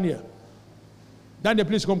remember Daniel. Daniel,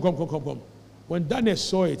 please come. When Daniel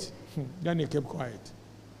saw it, Daniel kept quiet.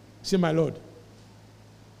 He said, my Lord,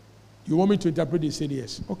 you want me to interpret this? He said,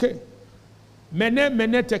 yes. Okay.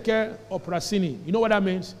 Mene teke oprasini. You know what that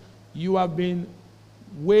means? You have been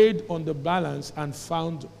weighed on the balance and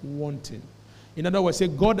found wanting. In other words, say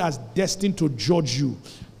God has destined to judge you.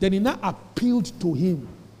 Then he now appealed to him.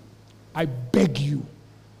 I beg you,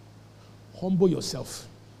 humble yourself.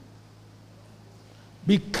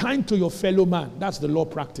 Be kind to your fellow man. That's the law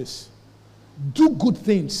practice. Do good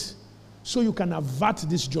things so you can avert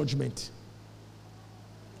this judgment.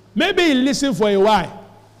 Maybe he listened for a while,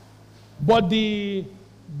 but the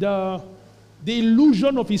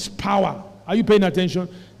illusion of his power, are you paying attention?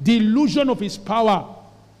 The illusion of his power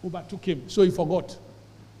overtook him, so he forgot.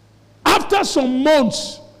 After some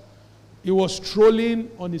months, he was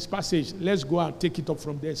strolling on his passage. Let's go and take it up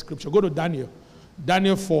from there, scripture. Go to Daniel.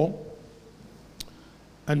 Daniel 4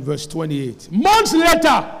 and verse 28. Months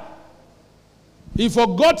later, he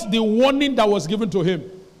forgot the warning that was given to him.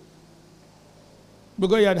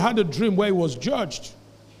 Because he had had a dream where he was judged.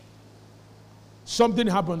 Something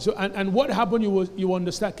happened. So, and what happened, you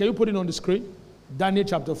understand. Can you put it on the screen? Daniel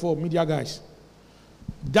chapter 4, media guys.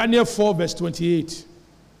 Daniel 4 verse 28.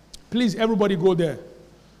 Please, everybody go there.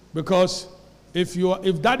 Because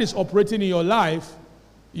if that is operating in your life,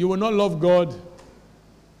 you will not love God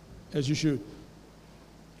as you should.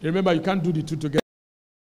 Remember, you can't do the two together.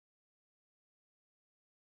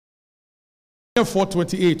 Daniel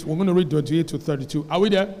 4:28. We're going to read 28 to 32. Are we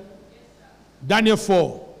there? Yes, Daniel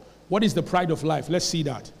 4. What is the pride of life? Let's see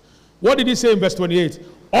that. What did he say in verse 28?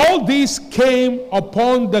 All these came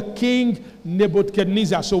upon the king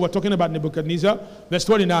Nebuchadnezzar. So we're talking about Nebuchadnezzar. Verse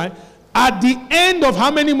 29. At the end of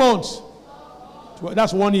how many months?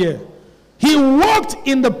 That's 1 year. He walked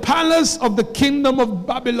in the palace of the kingdom of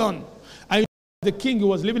Babylon. And the king, he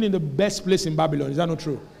was living in the best place in Babylon. Is that not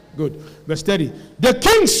true? Good. Verse 30. The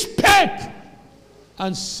king spake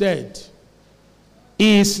and said,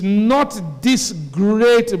 is not this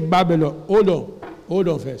great Babylon? Hold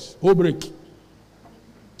on first. Obrik.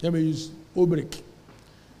 Let me use Obrik.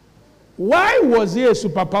 Why was he a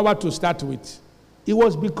superpower to start with? It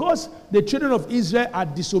was because the children of Israel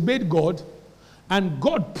had disobeyed God, and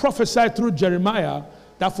God prophesied through Jeremiah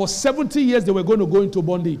that for 70 years they were going to go into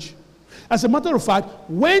bondage. As a matter of fact,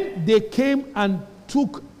 when they came and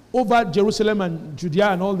took over Jerusalem and Judea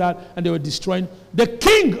and all that, and they were destroying, the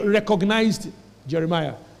king recognized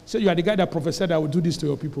Jeremiah. He said, you are the guy that prophesied I will do this to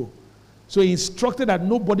your people. So he instructed that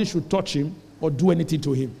nobody should touch him or do anything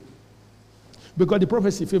to him. Because the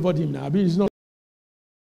prophecy favored him now. I mean, it's not,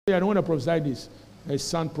 I don't want to prophesy this. A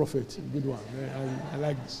son prophet. Good one. I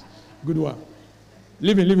like this. Good one.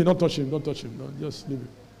 Leave him. Don't touch him. Don't just leave him.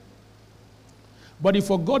 But he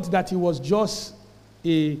forgot that he was just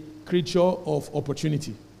a creature of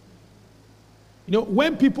opportunity. You know,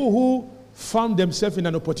 when people who found themselves in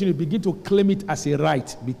an opportunity begin to claim it as a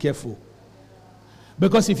right, be careful.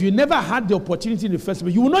 Because if you never had the opportunity in the first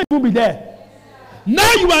place, you will not even be there.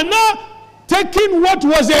 Now you are now taking what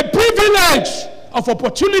was a privilege of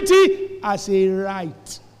opportunity as a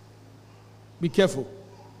right. Be careful.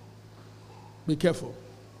 Be careful.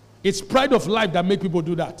 It's pride of life that makes people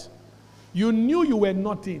do that. You knew you were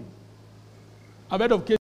nothing. I've heard of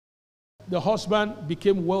cases the husband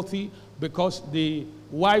became wealthy because the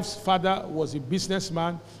wife's father was a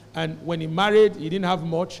businessman, and when he married, he didn't have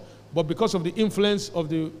much, but because of the influence of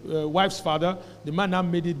the wife's father, the man now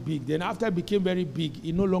made it big. Then after it became very big,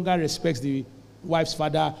 he no longer respects the wife's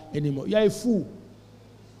father anymore. You're a fool.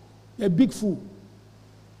 A big fool.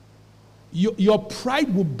 Your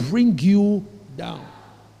pride will bring you down.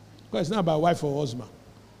 Because it's not about wife or husband.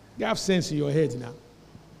 You have sense in your head now.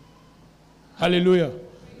 Hallelujah.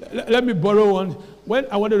 Let me borrow one. When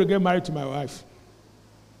I wanted to get married to my wife,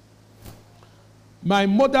 my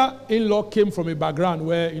mother-in-law came from a background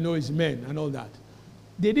where, it's men and all that.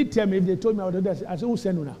 They did tell me, if they told me I would do that, I said, who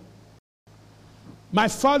sent you now? My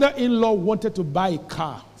father-in-law wanted to buy a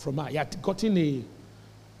car from her. He had gotten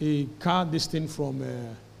a car, this thing from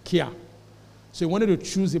Kia. So he wanted to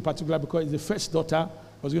choose a particular, because the first daughter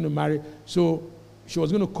was going to marry. So she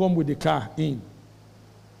was going to come with the car in.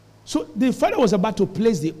 So the father was about to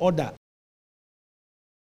place the order.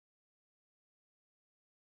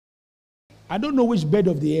 I don't know which bed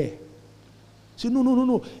of the air. He said,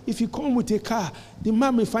 no. If you come with a car, the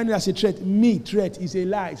man may find it as a threat. Threat is a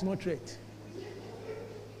lie. It's not threat.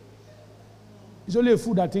 It's only a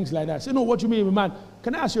fool that thinks like that. I said, no, what you mean, a man?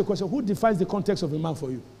 Can I ask you a question? Who defines the context of a man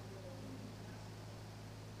for you?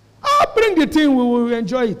 I'll bring the thing. We will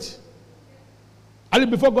enjoy it.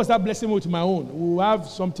 And before God start blessing me with my own, we will have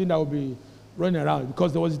something that will be running around.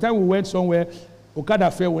 Because there was a time we went somewhere,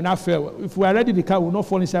 Okada fell, we not fell. If we are ready, the car will not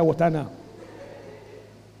fall inside water now.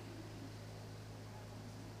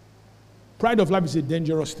 Pride of life is a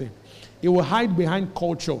dangerous thing. It will hide behind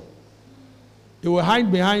culture. It will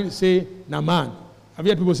hide behind, say, man. Have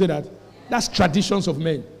you heard people say that? That's traditions of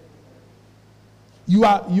men.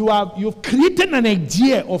 You've created an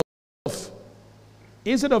idea of,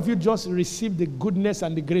 instead of you just receive the goodness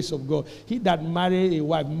and the grace of God. He that marries a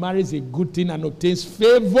wife marries a good thing and obtains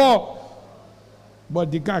favor. But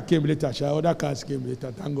the car came later, other cars came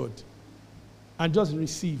later, thank God. And just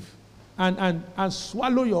receive. And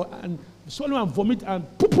swallow and vomit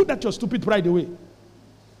and put that your stupid pride away.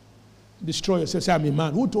 Destroy yourself. Say, I'm a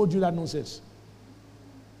man. Who told you that nonsense?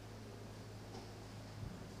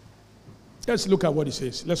 Let's look at what he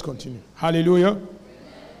says. Let's continue. Hallelujah.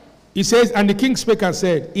 He says, and the king spake and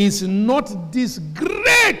said, is not this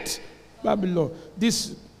great Babylon,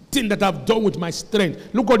 this thing that I've done with my strength?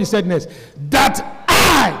 Look what he said next. That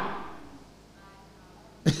I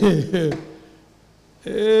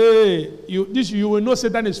hey, you will know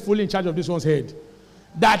Satan is fully in charge of this one's head.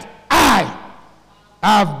 That I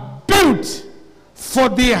have built for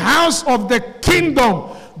the house of the kingdom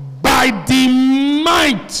by the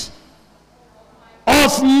might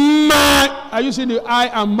of my. Are you seeing the I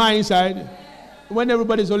and my inside? When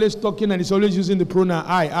everybody is always talking and is always using the pronoun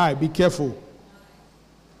I, be careful.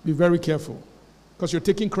 Be very careful. Because you're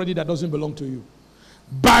taking credit that doesn't belong to you.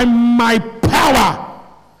 By my power.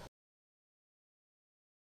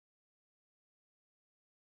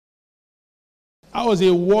 That was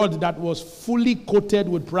a word that was fully coated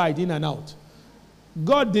with pride in and out.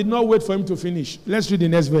 God did not wait for him to finish. Let's read the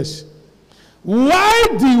next verse.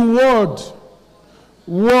 While the word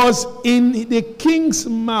was in the king's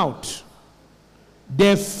mouth,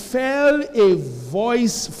 there fell a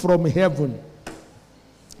voice from heaven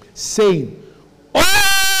saying,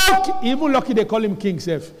 oh, even lucky they call him king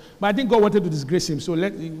self. But I think God wanted to disgrace him. So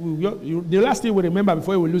the last thing we remember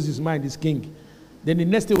before he will lose his mind is king. Then the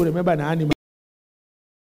next thing we remember an animal.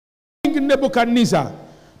 Nebuchadnezzar,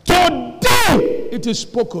 today it is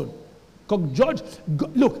spoken. Judge,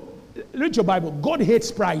 look, read your Bible. God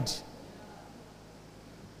hates pride.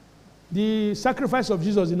 The sacrifice of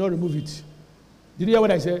Jesus did not remove it. Did you hear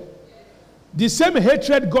what I said? The same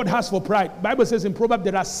hatred God has for pride. Bible says in Proverbs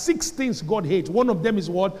there are 6 things God hates. One of them is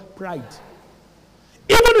what? Pride.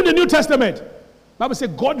 Even in the New Testament, Bible says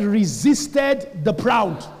God resisted the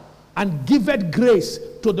proud and giveth grace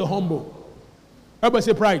to the humble. Everybody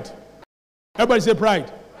say pride. Everybody say pride.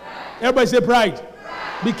 Pride. Everybody say pride.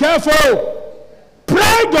 Pride. Be careful.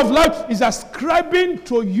 Pride of life is ascribing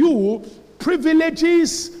to you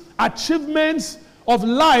privileges, achievements of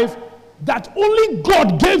life that only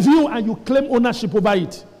God gave you and you claim ownership over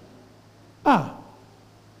it. While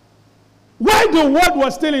the word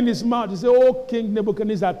was still in his mouth, he said, oh, King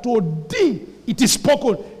Nebuchadnezzar, to thee it is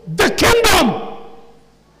spoken, the kingdom,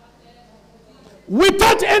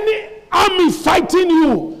 without any army fighting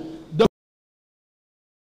you,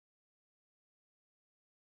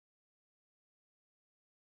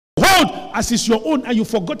 as is your own, and you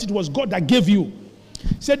forgot it was God that gave you.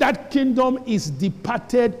 Say that kingdom is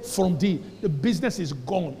departed from thee. The business is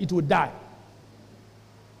gone. It will die.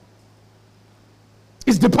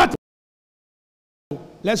 It's departed.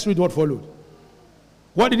 Let's read what followed.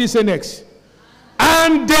 What did he say next?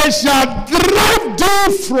 And they shall drive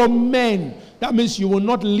thee from men. That means you will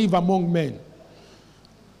not live among men.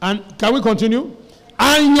 And can we continue?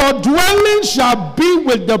 And your dwelling shall be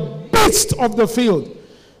with the beasts of the field.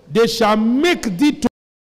 They shall make thee to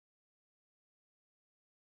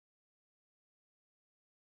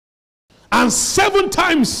and 7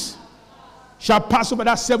 times shall pass over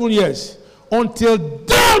that 7 years, until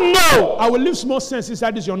thou know. I will leave small sense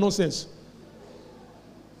inside this your nonsense.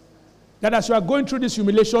 That as you are going through this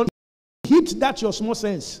humiliation, hit that your small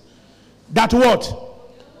sense. That what?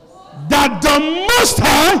 That the Most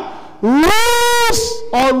High rules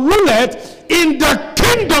or ruleth in the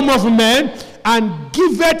kingdom of men, and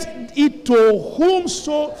giveth it to whom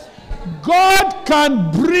so. God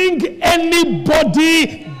can bring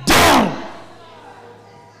anybody down.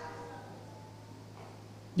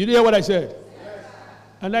 Did you hear what I said? Yes.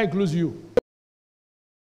 And that includes you.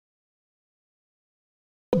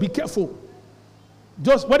 Be careful.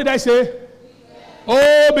 Just, what did I say?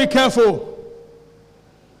 Oh, be careful.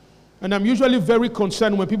 And I'm usually very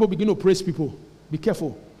concerned when people begin to praise people. Be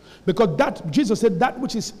careful. Because that, Jesus said, that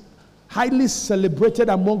which is highly celebrated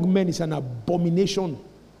among men is an abomination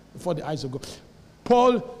before the eyes of God.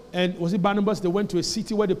 Paul and, was it Barnabas, they went to a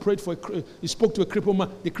city where they prayed for, he spoke to a crippled man.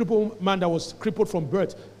 The crippled man that was crippled from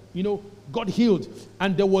birth, got healed.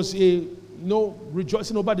 And there was a,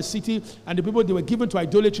 rejoicing over the city, and the people, they were given to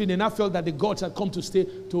idolatry. They now felt that the gods had come to stay,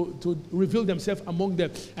 to reveal themselves among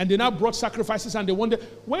them. And they now brought sacrifices, and they wondered.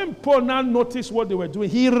 When Paul now noticed what they were doing,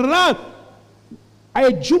 he ran.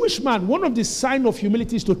 A Jewish man, one of the signs of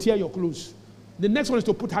humility is to tear your clothes. The next one is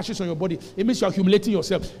to put ashes on your body. It means you are humiliating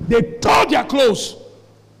yourself. They tore their clothes,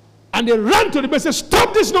 and they ran to the bed and said,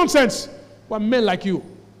 stop this nonsense. What men like you?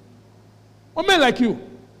 What men like you?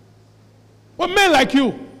 What men like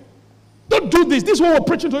you? Don't do this. This is what we're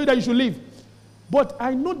preaching to you, that you should leave. But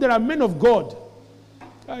I know there are men of God.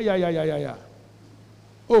 Yeah.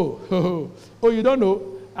 Oh, you don't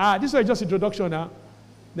know? This was just introduction now.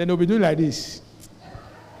 Then they'll be doing like this.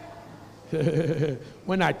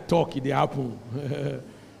 When I talk, it happen.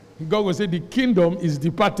 God will say, the kingdom is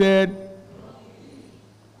departed.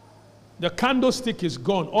 The candlestick is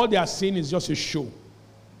gone. All they are seeing is just a show.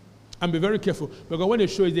 And be very careful. Because when they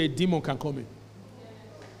show it, a demon can come in.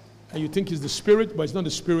 And you think it's the spirit, but it's not the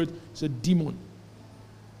spirit, it's a demon.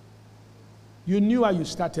 You knew how you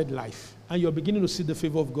started life, and you're beginning to see the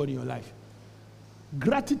favor of God in your life.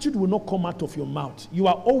 Gratitude will not come out of your mouth. You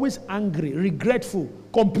are always angry, regretful,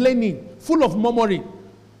 complaining, full of murmuring.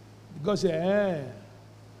 Because you are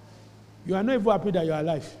not even happy that you are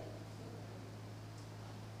alive.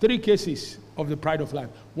 3 cases of the pride of life.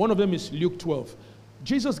 One of them is Luke 12.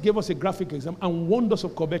 Jesus gave us a graphic example and warned us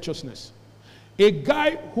of covetousness. A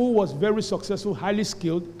guy who was very successful, highly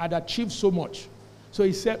skilled, had achieved so much. So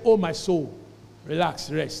he said, oh, my soul, relax,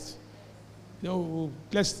 rest.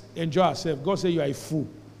 Let's enjoy ourselves. God said, you are a fool.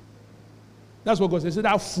 That's what God said. He said,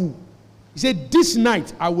 that fool. He said, this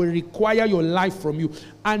night I will require your life from you,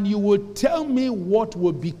 and you will tell me what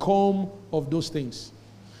will become of those things.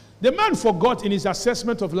 The man forgot in his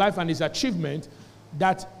assessment of life and his achievement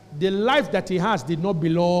that the life that he has did not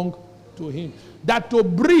belong to him. That to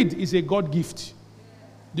breathe is a God gift.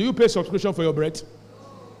 Do you pay subscription for your breath?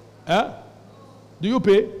 Do you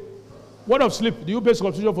pay? What of sleep? Do you pay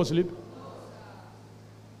subscription for sleep?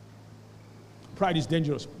 Pride is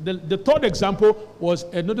dangerous. The third example was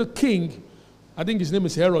another king. I think his name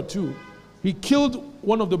is Herod too. He killed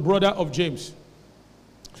one of the brother of James.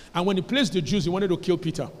 And when he placed the Jews, he wanted to kill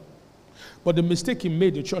Peter. But the mistake he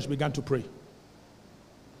made, the church began to pray.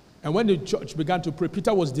 And when the church began to pray,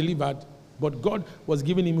 Peter was delivered, but God was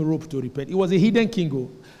giving him rope to repent. He was a hidden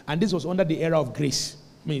king, and this was under the era of grace.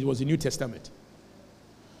 I mean, it was the New Testament.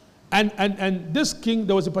 And this king,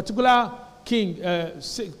 there was a particular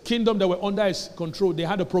kingdom that were under his control. They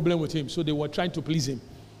had a problem with him, so they were trying to please him.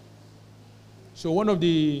 So one of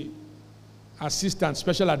the assistants,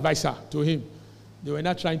 special advisor to him, they were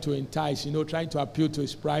not trying to entice, trying to appeal to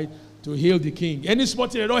his pride, to hail the king. Any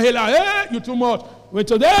spot they don't hail, hey, you too much. Wait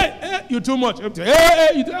today, hey, you too much.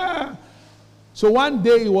 So one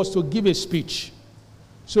day he was to give a speech.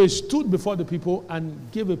 So he stood before the people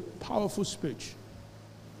and gave a powerful speech.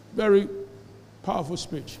 Very powerful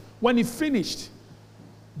speech. When he finished,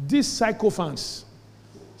 these sycophants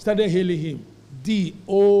started hailing him.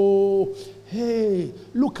 Hey,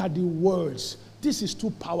 look at the words. This is too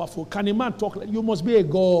powerful. Can a man talk like you must be a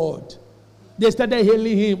god? They started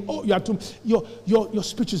hailing him. Oh, your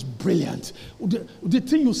speech is brilliant. The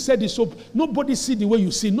thing you said is so. Nobody see the way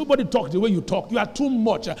you see. Nobody talk the way you talk. You are too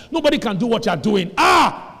much. Nobody can do what you are doing.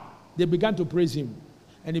 They began to praise him,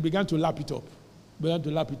 and he began to lap it up.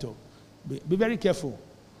 Be very careful.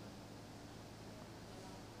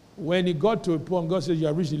 When he got to a point, God said, "You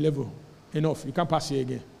have reached the level. Enough. You can't pass here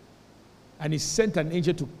again." And he sent an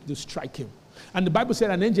angel to strike him. And the Bible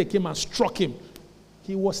said an angel came and struck him.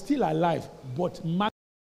 He was still alive, but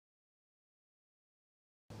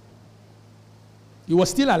He was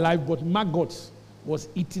still alive, but maggots was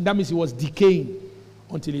eating. That means he was decaying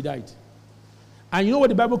until he died. And you know what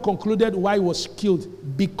the Bible concluded why he was killed?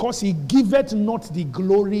 Because he giveth not the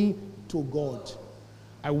glory to God.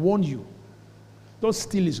 I warn you, don't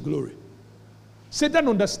steal his glory. Satan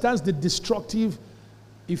understands the destructive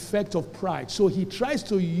effect of pride. So he tries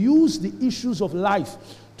to use the issues of life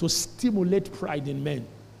to stimulate pride in men.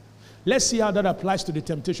 Let's see how that applies to the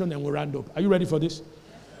temptation and we'll round up. Are you ready for this?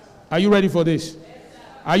 Are you ready for this?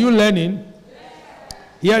 Are you learning?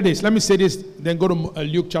 Hear this. Let me say this, then go to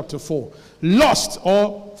Luke chapter 4. Lust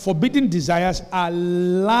or forbidden desires are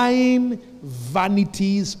lying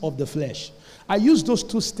vanities of the flesh. I use those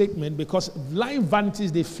two statements because lying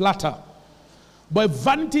vanities, they flatter. But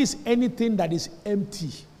vanity is anything that is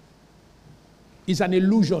empty. It's an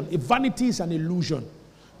illusion. A vanity is an illusion.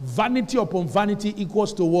 Vanity upon vanity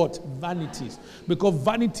equals to what? Vanities. Because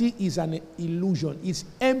vanity is an illusion. It's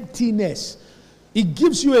emptiness. It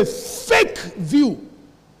gives you a fake view,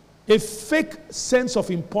 a fake sense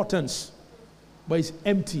of importance, but it's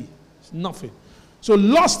empty. It's nothing. So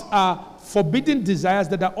lust are forbidden desires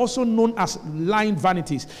that are also known as lying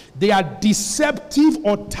vanities. They are deceptive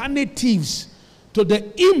alternatives to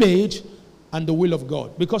the image and the will of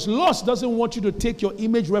God. Because lust doesn't want you to take your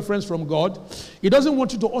image reference from God. It doesn't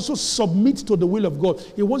want you to also submit to the will of God.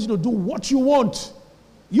 It wants you to do what you want.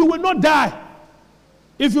 You will not die.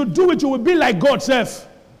 If you do it, you will be like God self,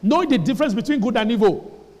 knowing the difference between good and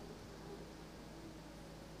evil.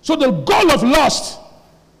 So the goal of lust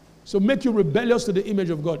is to make you rebellious to the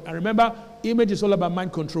image of God. And remember, image is all about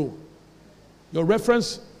mind control. Your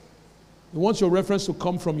reference, he wants your reference to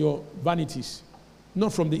come from your vanities,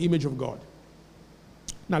 not from the image of God.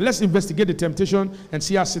 Now let's investigate the temptation and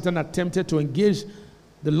see how Satan attempted to engage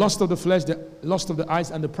the lust of the flesh, the lust of the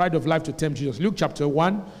eyes, and the pride of life to tempt Jesus. Luke chapter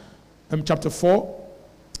 4.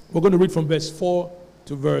 We're going to read from verse 4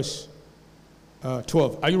 to verse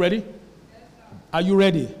 12. Are you ready? Yes, are you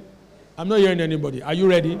ready? Yes. I'm not hearing anybody. Are you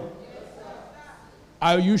ready? Yes,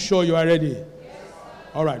 are you sure you are ready? Yes,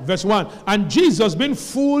 all right. Verse 1. And Jesus, being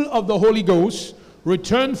full of the Holy Ghost,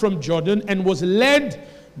 returned from Jordan and was led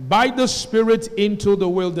by the Spirit into the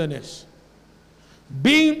wilderness,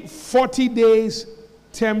 being 40 days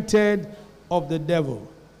tempted of the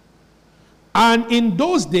devil. And in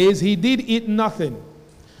those days he did eat nothing.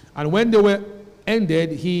 And when they were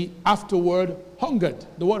ended, he afterward hungered.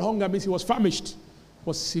 The word hunger means he was famished,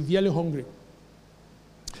 was severely hungry.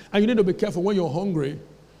 And you need to be careful when you're hungry.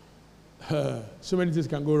 So many things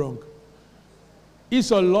can go wrong.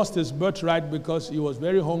 Esau lost his birthright because he was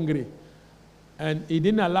very hungry. And he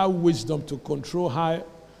didn't allow wisdom to control how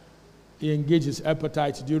he engaged his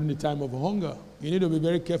appetite during the time of hunger. You need to be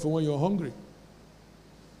very careful when you're hungry.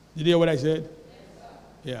 Did you hear what I said?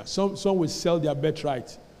 Yeah, some will sell their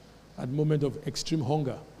birthright at the moment of extreme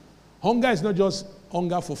hunger. Hunger is not just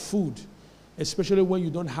hunger for food, especially when you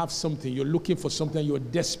don't have something, you're looking for something, you're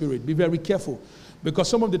desperate. Be very careful, because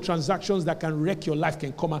some of the transactions that can wreck your life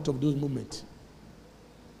can come out of those moments.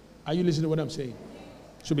 Are you listening to what I'm saying?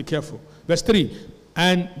 So be careful. Verse 3,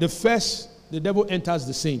 and the devil enters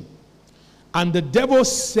the scene. And the devil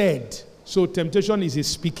said, so temptation is his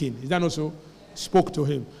speaking. Is that also? Spoke to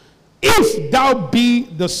him. If thou be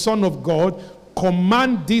the Son of God,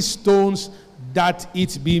 command these stones that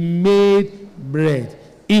it be made bread.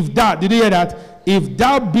 If thou, did you hear that? If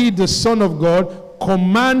thou be the Son of God,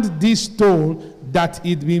 command this stone that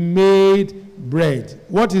it be made bread.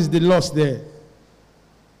 What is the lust there?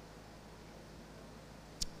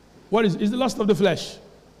 What is the lust of the flesh?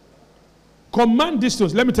 Command these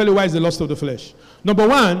stones. Let me tell you why it's the lust of the flesh. Number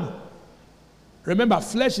one, remember,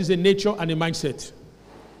 flesh is a nature and a mindset.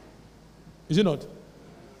 Is it not?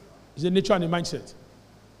 It's a nature and a mindset.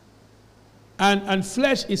 And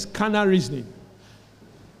flesh is carnal reasoning.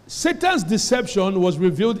 Satan's deception was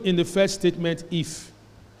revealed in the first statement, if.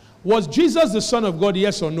 Was Jesus the Son of God,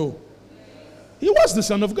 yes or no? He was the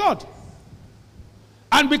Son of God.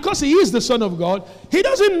 And because he is the Son of God, he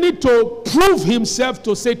doesn't need to prove himself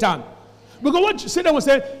to Satan. Because what Satan was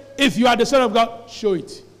saying, if you are the Son of God, show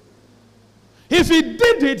it. If he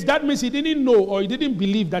did it, that means he didn't know or he didn't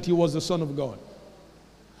believe that he was the Son of God.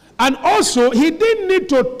 And also, he didn't need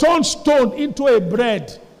to turn stone into a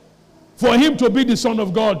bread for him to be the Son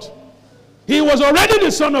of God. He was already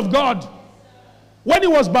the Son of God. When he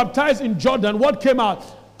was baptized in Jordan, what came out?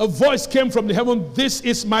 A voice came from the heaven, this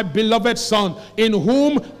is my beloved Son, in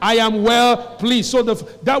whom I am well pleased. So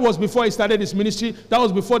that was before he started his ministry. That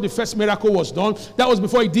was before the first miracle was done. That was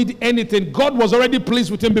before he did anything. God was already pleased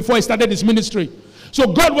with him before he started his ministry.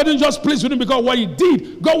 So God wasn't just pleased with him because of what he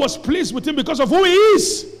did. God was pleased with him because of who he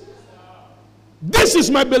is. This is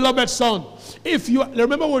my beloved Son, If you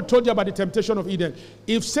remember what we told you about the temptation of Eden,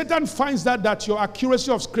 if Satan finds that your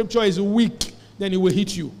accuracy of scripture is weak, then he will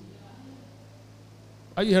hit you.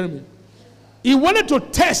 Are you hearing me? He wanted to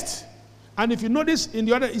test, and if you notice in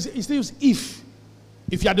the other, he still uses if.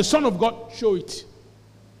 If you are the Son of God, show it.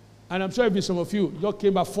 And I'm sure if some of you just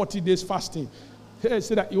came back 40 days fasting. Hey,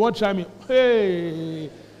 say that you won't try me. Hey,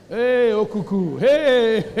 Okuku.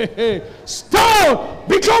 Hey. Stone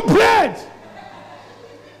become bread.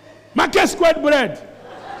 Market squared bread.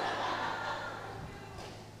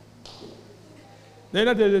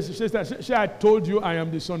 Then she I told you I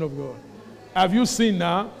am the Son of God. Have you seen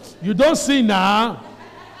now? You don't see now.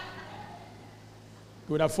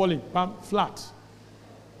 You would have fallen flat.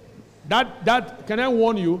 That can I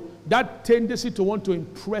warn you? That tendency to want to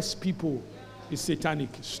impress people is satanic.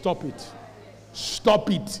 Stop it. Stop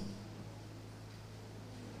it.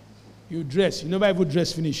 You dress. You never even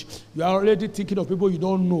dress finish. You are already thinking of people you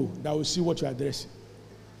don't know that will see what you are dressing.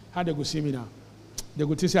 How they go see me now? They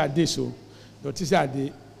go to say I did so. They go say I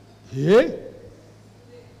did. Hey?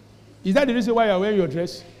 Is that the reason why you are wearing your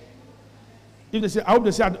dress? If they say, I hope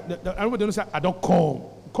they say, I hope they don't say, I don't come.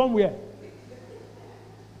 Come where?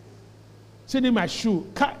 Send in my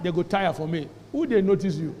shoe. They go tire for me. Who they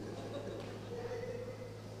notice you?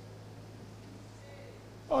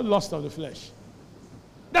 All lust of the flesh.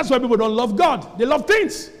 That's why people don't love God. They love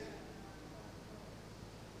things.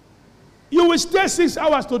 You will stay 6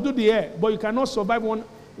 hours to do the hair, but you cannot survive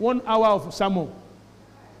one hour of sermon.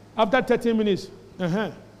 After 30 minutes,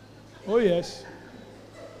 oh yes.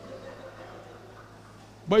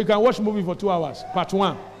 But you can watch movie for 2 hours, part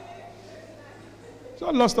 1. It's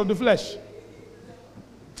all lust of the flesh.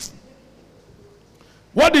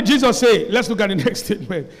 What did Jesus say? Let's look at the next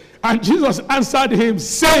statement. And Jesus answered him,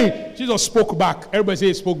 saying, Jesus spoke back. Everybody say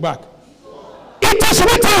he spoke back. It is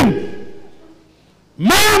written,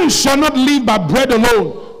 man shall not live by bread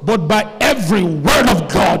alone, but by every word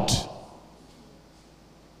of God.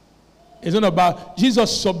 It's not about,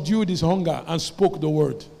 Jesus subdued his hunger and spoke the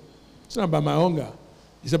word. It's not about my hunger.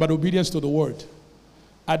 It's about obedience to the word.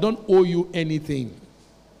 I don't owe you anything.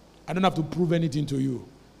 I don't have to prove anything to you.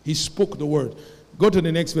 He spoke the word. Go to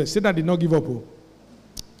the next verse. Satan did not give up.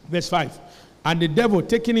 Verse 5. And the devil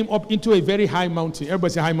taking him up into a very high mountain.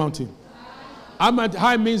 Everybody say high mountain.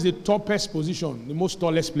 High means the topest position, the most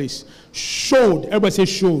tallest place. Showed. Everybody say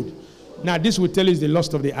showed. Now this will tell you is the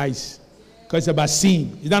lust of the eyes. Because it's about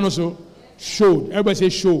seeing. Is that not so? Showed. Everybody say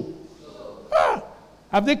show.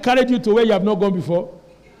 Have they carried you to where you have not gone before?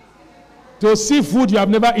 To see food you have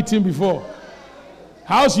never eaten before.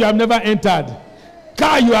 House you have never entered.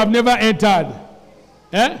 Car you have never entered.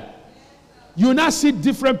 You now see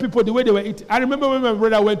different people the way they were eating. I remember when my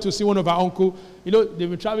brother went to see one of our uncle. You know, they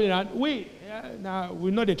were traveling around. We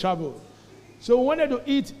know they travel. So we wanted to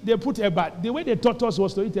eat, they put eba. The way they taught us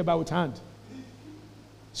was to eat eba with hand.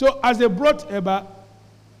 So as they brought eba,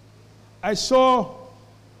 I saw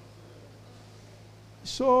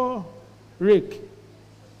rake.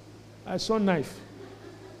 I saw knife.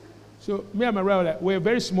 So me and my brother were like, we were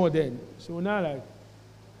very small then. So now like,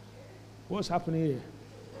 what's happening here?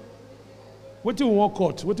 What do we want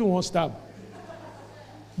cut? What do we want stab?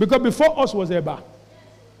 Because before us was eba.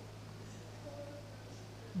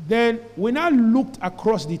 Then we now looked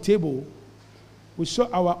across the table. We saw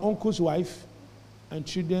our uncle's wife and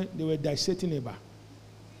children. They were dissecting eba.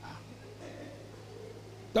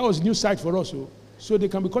 That was a new sight for us. So they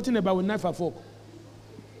can be cutting eba with knife and fork.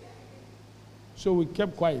 So we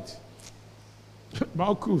kept quiet. My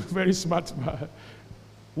uncle, very smart man.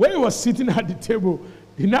 When he was sitting at the table,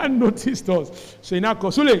 he now noticed us. So he now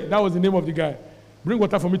called, Sule, that was the name of the guy. Bring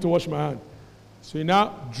water for me to wash my hand. So he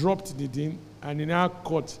now dropped the thing and he now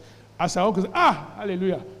cut. As our uncle said,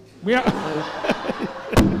 hallelujah. We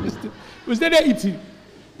stayed there eating.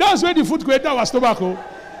 That was where the food created our stomach.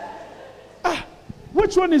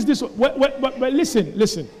 Which one is this one? But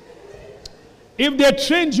listen. If they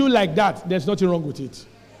trained you like that, there's nothing wrong with it.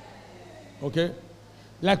 Okay?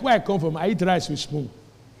 Like where I come from, I eat rice with spoon.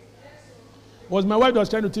 Was my wife was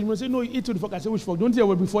trying to teach me, I said, no, you eat with the fork. I said, which fork? Don't think I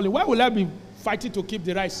will be falling. Why will I be fighting to keep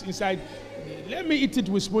the rice inside? Let me eat it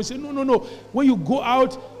with spoon. I said, no. When you go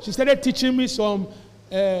out, she started teaching me some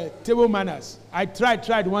table manners. I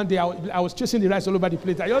tried one day. I was chasing the rice all over the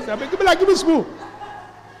plate. I just said, give me spoon.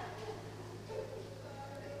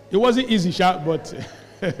 It wasn't easy, but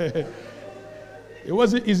it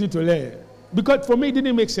wasn't easy to learn. Because for me, it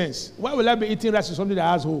didn't make sense. Why will I be eating rice with something that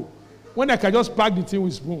has hole? When I can just pack the thing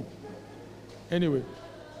with spoon. Anyway,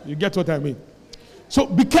 you get what I mean. So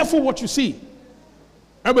be careful what you see.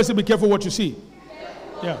 Everybody say be careful what you see.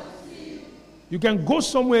 Yeah. You can go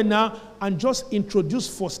somewhere now and just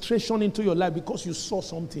introduce frustration into your life because you saw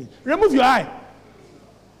something. Remove your eye.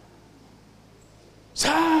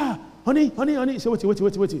 Sir, honey. Say, wait.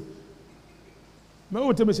 My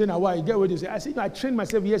mom tell me, say, now why? You get what you say. I say, I trained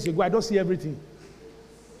myself years ago. I don't see everything.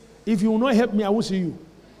 If you will not help me, I won't see you.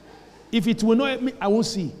 If it will not help me, I won't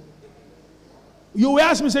see. You will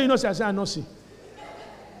ask me, say, you know, I say, I not see.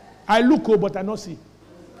 I look, but I not see.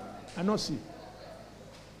 I not see.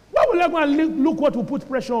 Why will I go and look what will put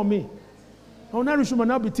pressure on me? I will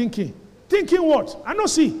now be thinking. Thinking what? I not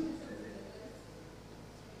see.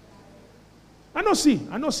 I not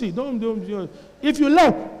see. Don't. If you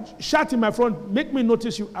laugh, shout in my front, make me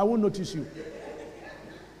notice you, I won't notice you.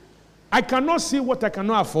 I cannot see what I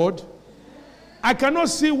cannot afford. I cannot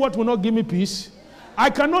see what will not give me peace. I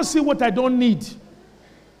cannot see what I don't need.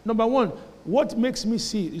 Number one, what makes me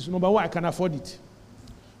see is, number one, I can afford it.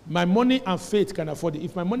 My money and faith can afford it.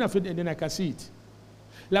 If my money and faith, then I can see it.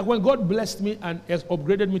 Like when God blessed me and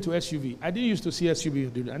upgraded me to SUV, I didn't used to see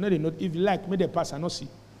SUV. I know they know. If you like, may they pass, I not see.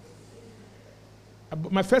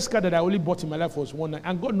 My first car that I only bought in my life was one night,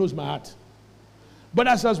 and God knows my heart. But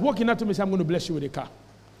as I was walking out to me, he said, I'm going to bless you with a car.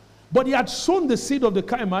 But he had sown the seed of the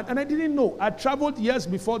car in my heart, and I didn't know. I traveled years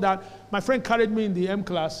before that. My friend carried me in the M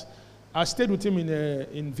class. I stayed with him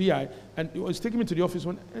in VI, and he was taking me to the office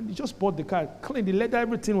one, and he just bought the car, clean the leather,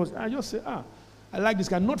 everything was. I just said, I like this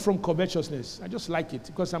car, not from covetousness. I just like it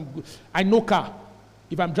because I know car.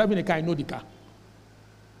 If I'm driving a car, I know the car.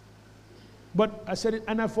 But I said it,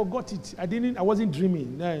 and I forgot it. I wasn't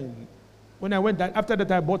dreaming. When I went that, after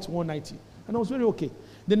that, I bought 190, and I was very okay.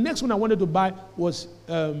 The next one I wanted to buy was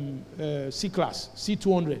C class,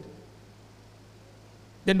 C200.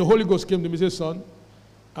 Then the Holy Ghost came to me and said, son,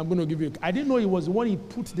 I'm going to give you. I didn't know it was the one he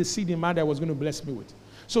put the seed in mind that was going to bless me with.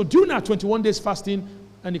 So during our 21 days fasting,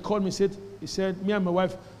 and he called me, he said, me and my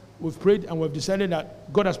wife, we've prayed and we've decided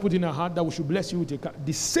that God has put in our heart that we should bless you with a car.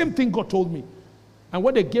 The same thing God told me. And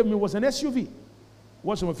what they gave me was an SUV.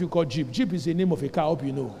 What some of you call Jeep. Jeep is the name of a car, I hope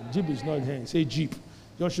you know. Jeep is not here. Say Jeep.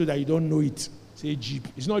 Just show that you don't know it. Say Jeep.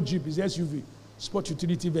 It's not Jeep, it's SUV. Sport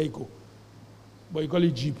utility vehicle. But you call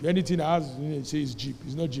it Jeep. Anything that has, say it's Jeep.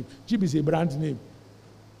 It's not Jeep. Jeep is a brand name.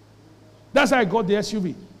 That's how I got the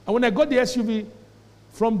SUV. And when I got the SUV,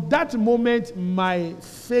 from that moment, my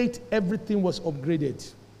faith, everything was upgraded.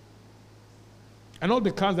 And all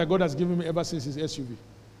the cars that God has given me ever since is SUV.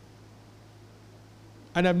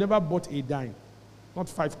 And I've never bought a dime. Not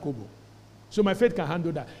 5 kobo. So my faith can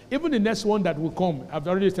handle that. Even the next one that will come, I've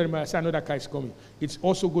already told myself, I know that car is coming. It's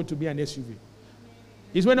also going to be an SUV.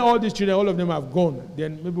 It's when all these children, all of them have gone,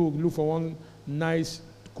 then maybe we'll look for one nice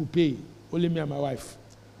coupe, only me and my wife.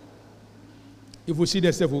 If we see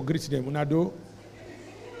themselves, we'll greet them. Unado,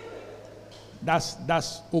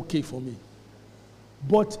 that's okay for me.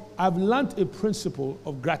 But I've learned a principle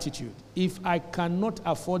of gratitude. If I cannot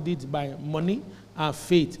afford it by money and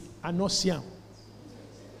faith, I not see them.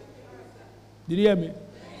 Did you hear me?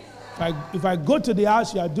 If I go to the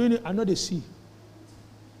house, you are doing it, I know they see.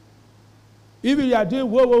 If you are doing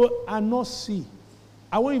whoa, I not see.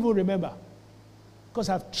 I won't even remember. Because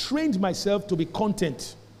I've trained myself to be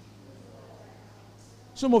content.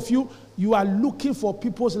 Some of you, you are looking for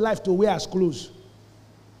people's life to wear as clothes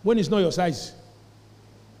when it's not your size.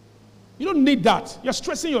 You don't need that. You're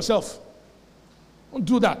stressing yourself. Don't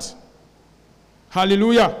do that.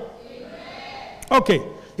 Hallelujah. Amen. Okay.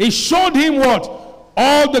 He showed him what?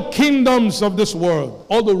 All the kingdoms of this world,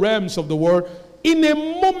 all the realms of the world, in a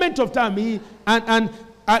moment of time.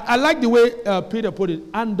 I like the way Peter put it.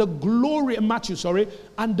 And the glory, Matthew,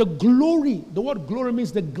 and the glory. The word glory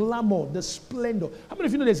means the glamour, the splendor. How many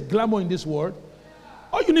of you know there's glamour in this world?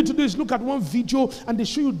 All you need to do is look at one video and they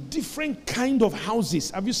show you different kind of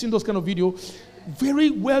houses. Have you seen those kind of videos? Very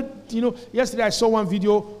well, yesterday I saw one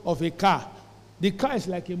video of a car. The car is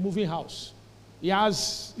like a moving house. He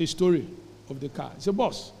has a story of the car. It's a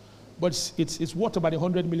bus, but it's worth about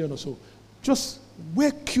 100 million or so. Just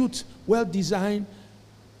well cute, well designed.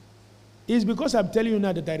 It's because I'm telling you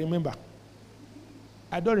now that I remember.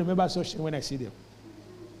 I don't remember such things when I see them.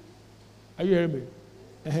 Are you hearing me?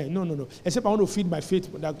 No. Except I want to feed my faith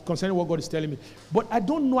concerning what God is telling me. But I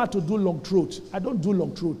don't know how to do long throat. I don't do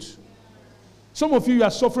long throat. Some of you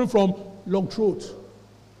are suffering from long throat.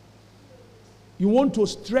 You want to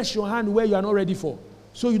stretch your hand where you are not ready for.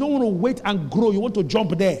 So you don't want to wait and grow. You want to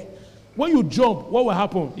jump there. When you jump, what will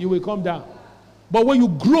happen? You will come down. But when you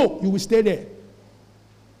grow, you will stay there.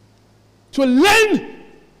 To learn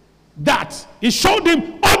that, he showed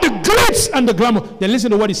him all the glitz and the glamour. Then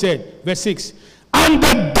listen to what he said. Verse 6. And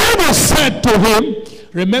the devil said to him,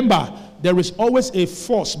 remember, there is always a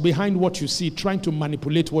force behind what you see, trying to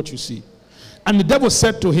manipulate what you see. And the devil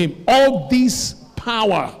said to him, all this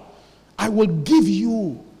power I will give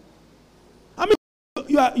you. I mean,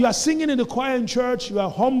 you are singing in the choir in church, you are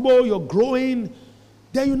humble, you're growing.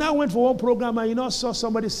 Then you now went for one program and you now saw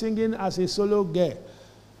somebody singing as a solo girl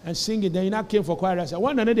and singing. Then you now came for choir and said,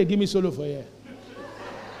 why don't they give me solo for you?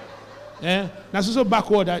 Eh? That's also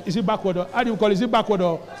backward. Is it backward? How do you call it? Is it backward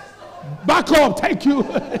or back up? Thank you.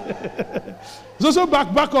 It's also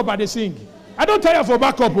back up and they sing. I don't tell you for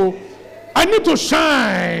back up. Oh. I need to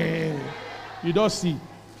shine. You don't see.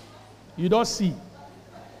 You don't see.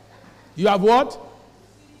 You have what?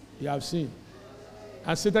 You have seen.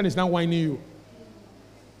 And Satan is now whining you.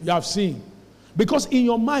 You have seen. Because in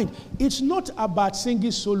your mind, it's not about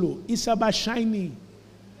singing solo. It's about shining.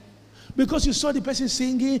 Because you saw the person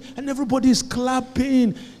singing and everybody is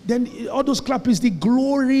clapping. Then all those clap is the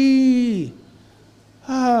glory.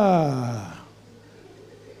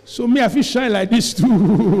 So me, I feel shine like this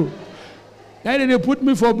too. Then they put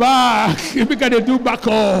me for back. Because they do back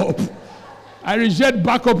up. I reject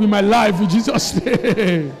back up in my life in Jesus'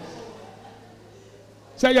 name.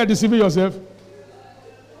 Say you're deceiving yourself.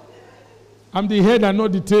 I'm the head and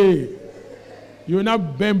not the tail. You will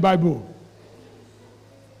not bend Bible.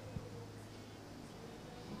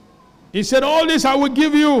 He said, all this I will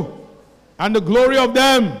give you, and the glory of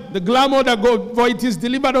them, the glamour that goes, for it is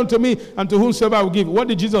delivered unto me, and to whomsoever I will give. What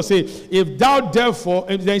did Jesus say? If thou therefore,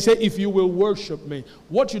 and then he said, if you will worship me.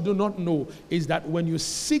 What you do not know is that when you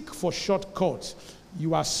seek for shortcuts,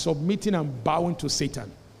 you are submitting and bowing to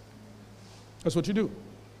Satan. That's what you do.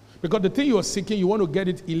 Because the thing you are seeking, you want to get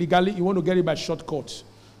it illegally, you want to get it by shortcuts.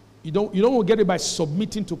 You don't want to get it by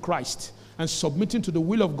submitting to Christ and submitting to the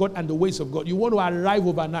will of God and the ways of God. You want to arrive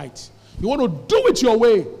overnight. You want to do it your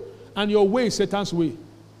way, and your way is Satan's way.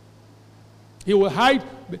 He will hide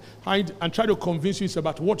and try to convince you it's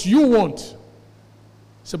about what you want.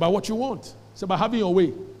 It's about what you want. It's about having your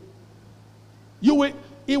way.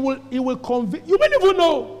 It will convince you. May even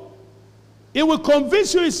know. It will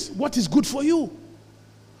convince you it's what is good for you.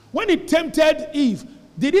 When he tempted Eve,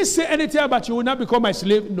 did he say anything about you will not become my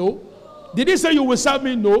slave? No. Did he say you will serve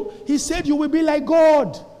me? No. He said you will be like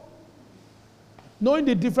God. Knowing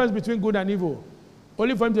the difference between good and evil.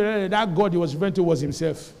 Only for him to realize that God he was referring to was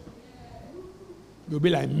himself. You'll be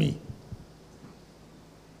like me.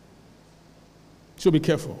 So be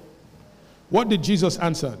careful. What did Jesus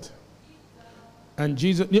answer? And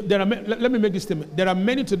Jesus, let me make this statement. There are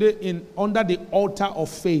many today under the altar of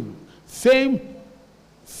fame. Fame,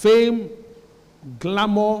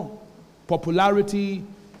 glamour, popularity,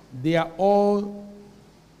 they are all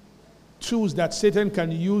tools that Satan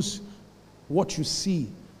can use what you see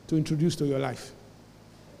to introduce to your life.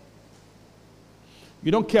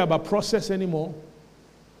 You don't care about process anymore.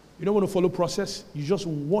 You don't want to follow process. You just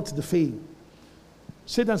want the fame.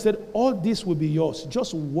 Satan said, all this will be yours.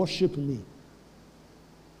 Just worship me.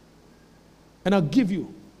 And I'll give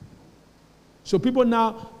you. So people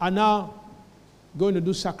are now going to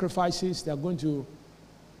do sacrifices. They're going to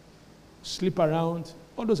sleep around.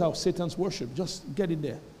 All those are Satan's worship. Just get it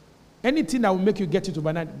there. Anything that will make you get it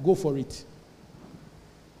overnight, go for it.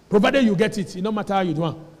 Provided you get it, no matter how you do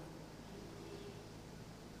it.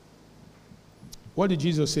 What did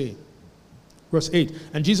Jesus say? Verse 8.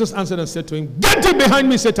 And Jesus answered and said to him, get it behind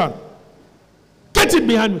me, Satan. Get it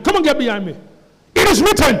behind me. Come on, get behind me. It is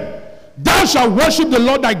written, thou shalt worship the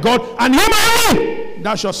Lord thy God, and him only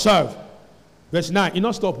thou shalt serve. Verse 9. He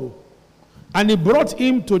not stop. And he brought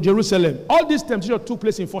him to Jerusalem. All this temptation took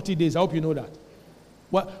place in 40 days. I hope you know that.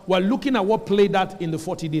 We're looking at what played out in the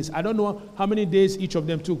 40 days. I don't know how many days each of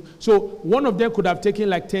them took. So one of them could have taken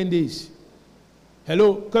like 10 days.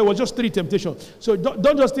 Hello? Because it was just 3 temptations. So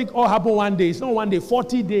don't just think all happened one day. It's not one day.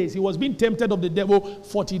 40 days. He was being tempted of the devil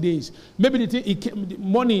 40 days. Maybe the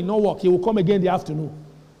morning, no work. He will come again in the afternoon.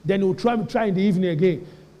 Then he will try in the evening again.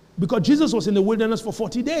 Because Jesus was in the wilderness for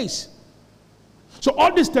 40 days. So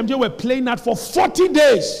all these temptations were playing out for 40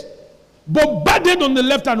 days. Bombarded on the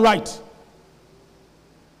left and right.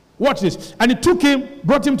 Watch this. And he took him,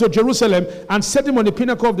 brought him to Jerusalem, and set him on the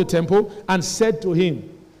pinnacle of the temple, and said to him,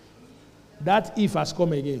 that if has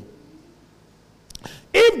come again.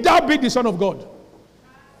 If thou be the Son of God,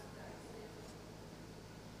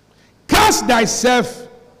 cast thyself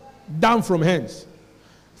down from hence,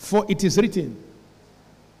 for it is written.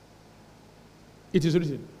 It is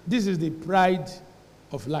written. This is the pride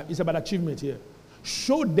of life. It's about achievement here.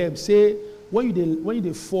 Show them, say, when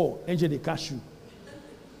you fall, angel they catch you.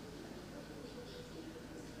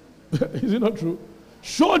 Is it not true?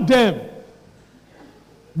 Show them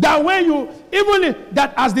that when you,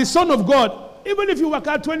 that as the Son of God, even if you work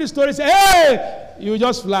out 20 stories, say, hey, you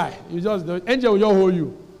just fly. The angel will just hold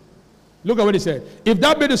you. Look at what he said. If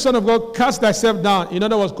thou be the Son of God, cast thyself down. In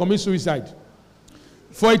other words, commit suicide.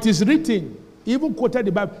 For it is written, he even quoted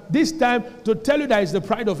the Bible. This time, to tell you that it's the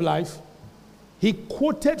pride of life, he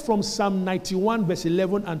quoted from Psalm 91, verse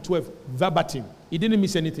 11 and 12, verbatim. He didn't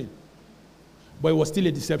miss anything. But it was still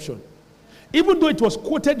a deception. Even though it was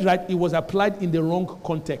quoted right, it was applied in the wrong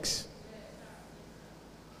context.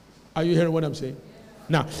 Are you hearing what I'm saying?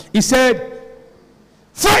 Now, he said,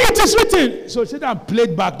 for it is written. So Satan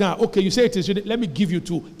played back now. Okay, you say it is written. Let me give you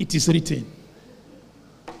two. It is written.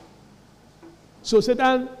 So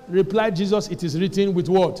Satan replied, Jesus, it is written with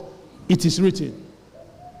what? It is written.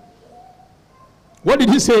 What did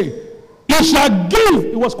he say? He shall give.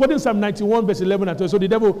 He was quoting Psalm 91, verse 11 and 12. So the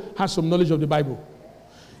devil has some knowledge of the Bible.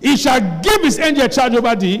 He shall give his angel charge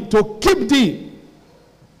over thee to keep thee.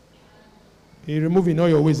 He remove in all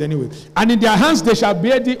your ways anyway. And in their hands they shall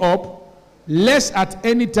bear thee up, lest at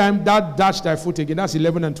any time thou dash thy foot again. That's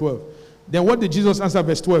 11 and 12. Then what did Jesus answer?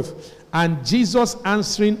 Verse 12. And Jesus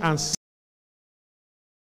answering and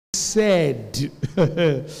said,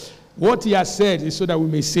 what he has said is so that we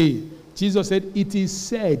may say. Jesus said, it is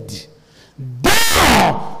said,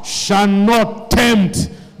 thou shalt not tempt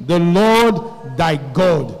the Lord thy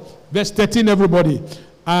God. Verse 13, everybody.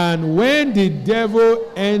 And when the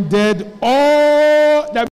devil ended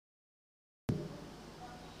all the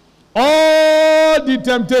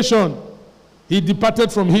temptation, he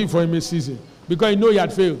departed from him for a season, because he knew he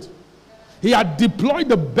had failed. He had deployed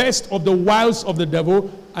the best of the wiles of the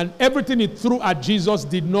devil, and everything he threw at Jesus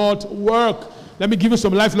did not work. Let me give you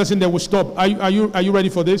some life lesson that will stop. Are you ready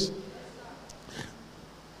for this?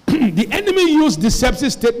 The enemy used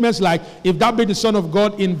deceptive statements like, if thou be the Son of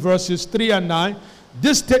God, in verses 3 and 9.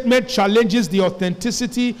 This statement challenges the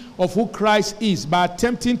authenticity of who Christ is by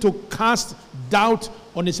attempting to cast doubt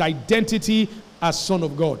on his identity as Son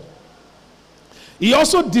of God. He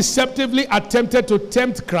also deceptively attempted to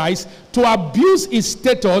tempt Christ to abuse his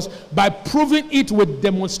status by proving it with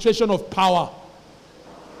demonstration of power.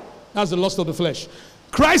 That's the lust of the flesh.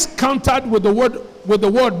 Christ countered with the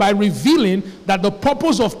word by revealing that the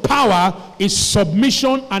purpose of power is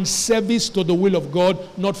submission and service to the will of God,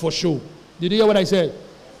 not for show. Did you hear what I said?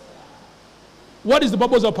 What is the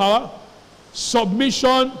purpose of power?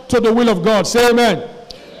 Submission to the will of God. Say amen.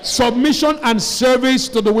 Submission and service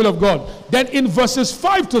to the will of God. Then in verses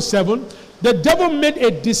 5 to 7, the devil made a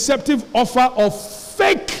deceptive offer of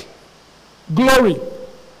fake glory.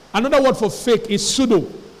 Another word for fake is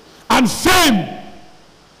pseudo. And fame.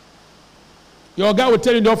 Your guy will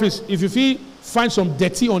tell you in the office, if you find some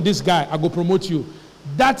dirty on this guy, I go promote you.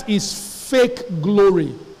 That is fake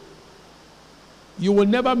glory. You will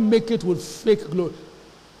never make it with fake glory.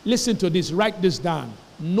 Listen to this, write this down.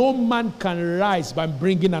 No man can rise by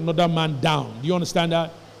bringing another man down. Do you understand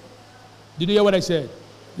that? Did you hear what I said?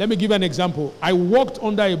 Let me give you an example. I worked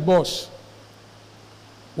under a boss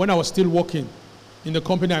when I was still working in the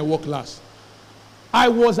company I worked last. I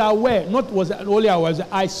was aware, not was only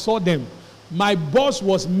I saw them. My boss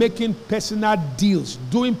was making personal deals,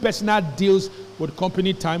 doing personal deals with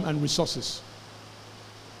company time and resources.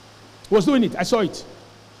 He was doing it. I saw it.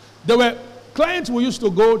 There were clients who used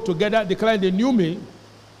to go together. The client, they knew me.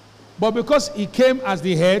 But because he came as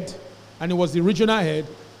the head, and he was the regional head,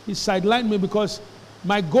 he sidelined me because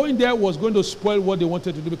my going there was going to spoil what they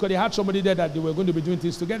wanted to do, because they had somebody there that they were going to be doing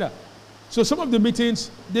things together. So some of the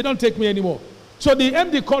meetings, they don't take me anymore. So the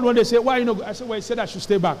MD called when they said, why you know? I said, well, he said I should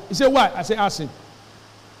stay back. He said, why? I said, ask him.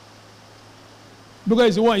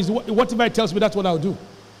 Because whatever he tells me, that's what I'll do.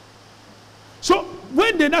 So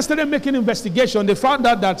when they now started making investigation, they found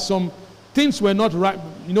out that some things were not right.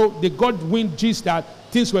 You know, they got wind gist that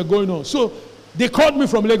things were going on. So they called me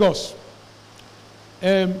from Lagos.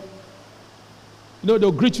 You know,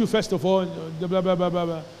 they'll greet you first of all. Blah, blah, blah, blah,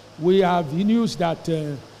 blah. We have news that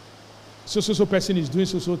so person is doing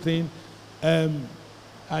so thing. And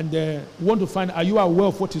want to find, are you aware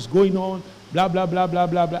of what is going on? Blah, blah, blah, blah,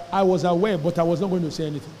 blah, blah. I was aware, but I was not going to say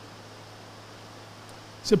anything.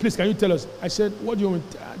 He said, please, can you tell us? I said, what do you want?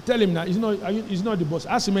 Tell him now. He's not the boss.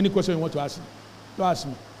 Ask him any question you want to ask him. Don't ask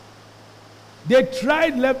me. They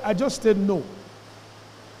tried left. I just said no.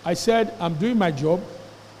 I said, I'm doing my job.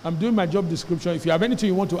 I'm doing my job description. If you have anything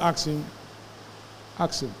you want to ask him,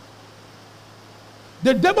 ask him.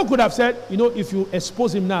 The devil could have said, you know, if you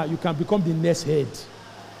expose him now, you can become the next head.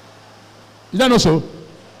 Is that not so?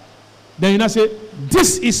 Then you now say,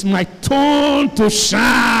 this is my turn to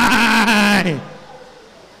shine.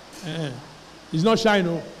 It's not shine,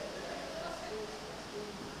 no.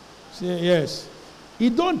 Say, yes. He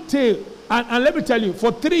don't tell. And let me tell you,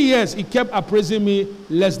 for 3 years, he kept appraising me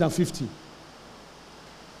less than 50.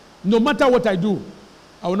 No matter what I do.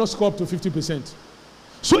 I will not score up to 50%.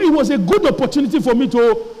 So it was a good opportunity for me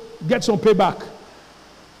to get some payback.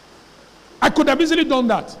 I could have easily done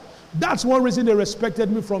that. That's one reason they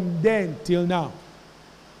respected me from then till now.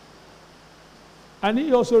 And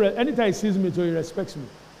he also, anytime he sees me, so he respects me.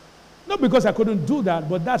 Not because I couldn't do that,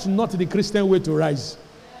 but that's not the Christian way to rise.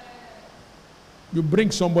 You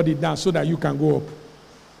bring somebody down so that you can go up.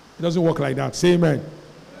 It doesn't work like that. Say amen.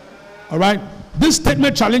 All right? This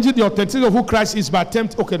statement challenges the authenticity of who Christ is by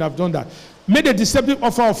attempt. Okay, I've done that. Made a deceptive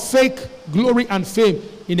offer of fake glory and fame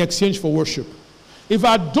in exchange for worship. If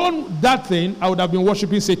I had done that thing, I would have been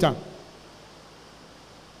worshiping Satan.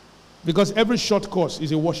 Because every short course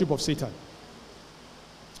is a worship of Satan.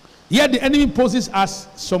 Yet the enemy poses as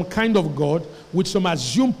some kind of God with some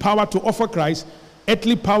assumed power to offer Christ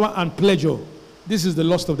earthly power and pleasure. This is the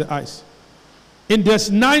lust of the eyes. In verse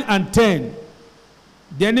 9 and 10,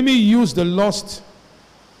 the enemy used the lust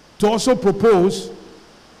to also propose.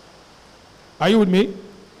 Are you with me?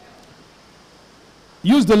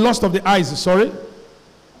 Use the lust of the eyes, sorry.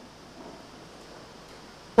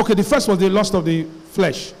 Okay, the first was the lust of the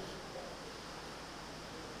flesh.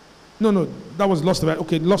 No, that was lust of the,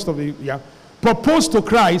 okay, lust of the, yeah. Proposed to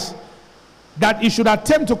Christ that he should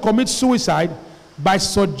attempt to commit suicide by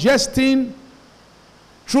suggesting,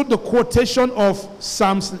 through the quotation of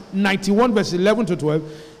Psalms 91 verse 11 to 12,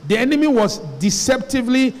 the enemy was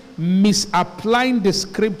deceptively misapplying the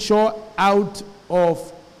scripture out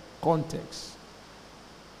of context.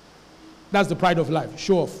 That's the pride of life.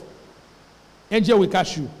 Show off. Angel will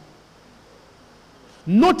catch you.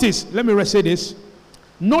 Notice, let me say this.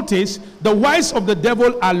 Notice, the wiles of the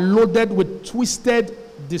devil are loaded with twisted,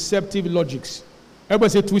 deceptive logics.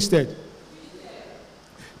 Everybody say twisted.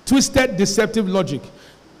 Twisted, deceptive logic.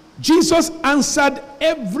 Jesus answered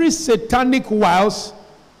every satanic wiles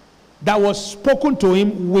that was spoken to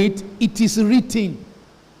him with, "It is written."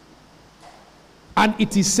 And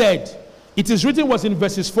it is said. It is written was in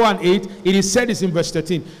verses 4 and 8. It is said is in verse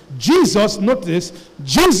 13. Jesus, notice,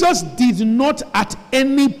 Jesus did not at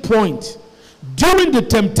any point during the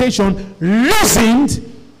temptation reasoned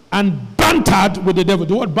and bantered with the devil.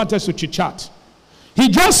 The word banter is to chit-chat. He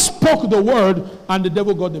just spoke the word and the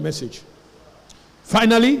devil got the message.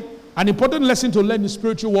 Finally, an important lesson to learn in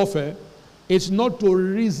spiritual warfare is not to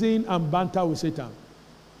reason and banter with Satan.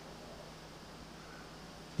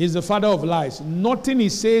 He's the father of lies. Nothing he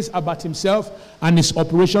says about himself and his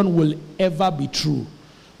operation will ever be true,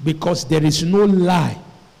 because there is no lie.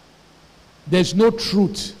 There's no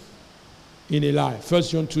truth in a lie. 1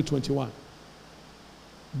 John 2:21.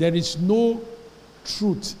 There is no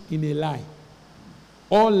truth in a lie.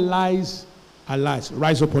 All lies are lies.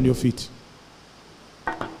 Rise up on your feet.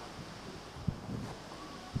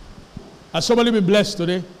 Has somebody been blessed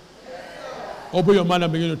today? Yes. Open your mouth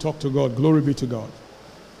and begin to talk to God. Glory be to God.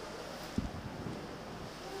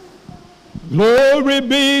 Glory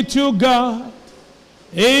be to God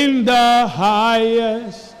in the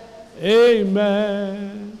highest.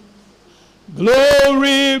 Amen.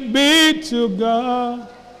 Glory be to God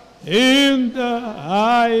in the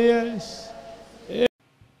highest.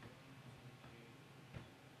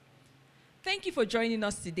 Thank you for joining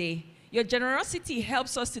us today. Your generosity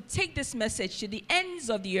helps us to take this message to the ends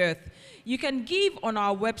of the earth. You can give on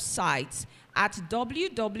our website at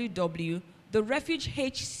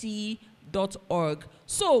www.therefugehc.org.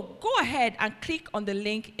 So go ahead and click on the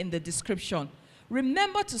link in the description.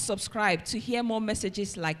 Remember to subscribe to hear more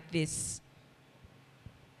messages like this.